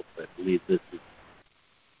Miracles, I believe this is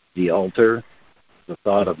the altar, the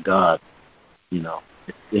thought of God.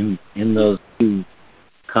 In those two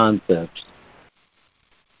concepts,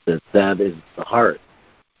 that is the heart,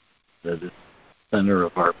 that is the center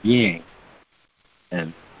of our being.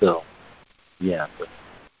 And so, the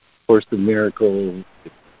Course in Miracles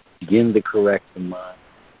to begin to correct the mind,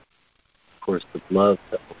 Course of Love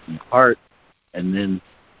to open the heart, and then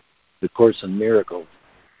the Course in Miracles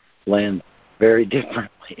land very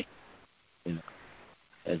differently.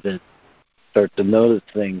 As I start to notice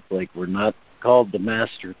things like we're not called to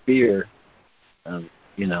master fear, and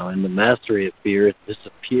the mastery of fear, it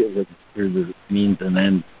disappears through the means and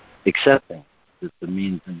end, accepting that the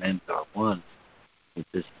means and ends are one. It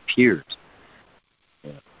disappears.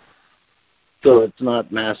 So it's not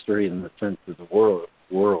mastery in the sense of the world,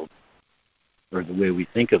 or the way we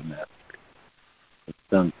think of mastery. It's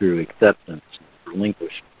done through acceptance,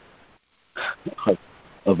 relinquishment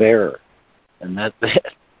of error, and that's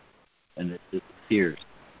it. And it disappears.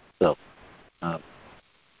 So,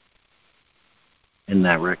 in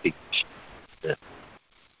that recognition that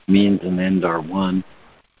means and end are one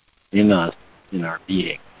in us, in our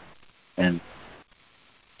being. And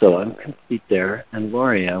so I'm complete there. And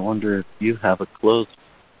Lori, I wonder if you have a close.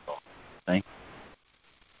 Thank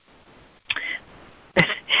you.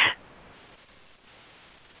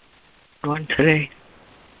 One today.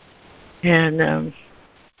 And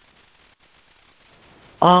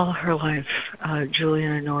all her life,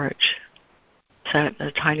 Juliana Norwich sat in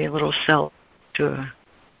a tiny little cell to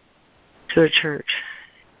a church.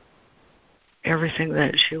 Everything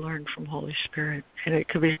that she learned from Holy Spirit, and it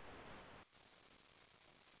could be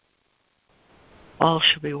all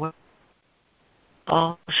shall be well,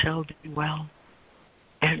 all shall be well,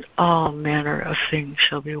 and all manner of things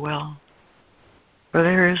shall be well. For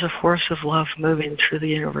there is a force of love moving through the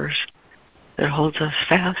universe that holds us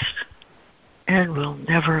fast and will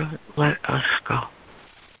never let us go.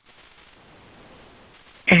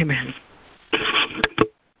 Amen.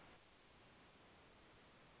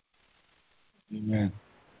 Amen.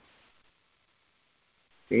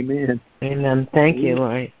 Amen. Amen. Thank you,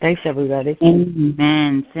 Lori. Thanks, everybody.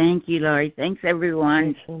 Amen. Thank you, Lori. Thanks,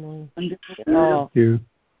 everyone. Thanks, Wonderful. Thank you.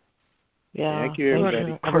 Yeah. Thank you,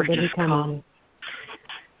 everybody. Everybody coming.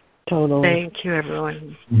 Totally. Thank you,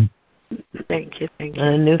 everyone. Thank you. And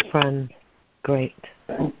a new friend. Great.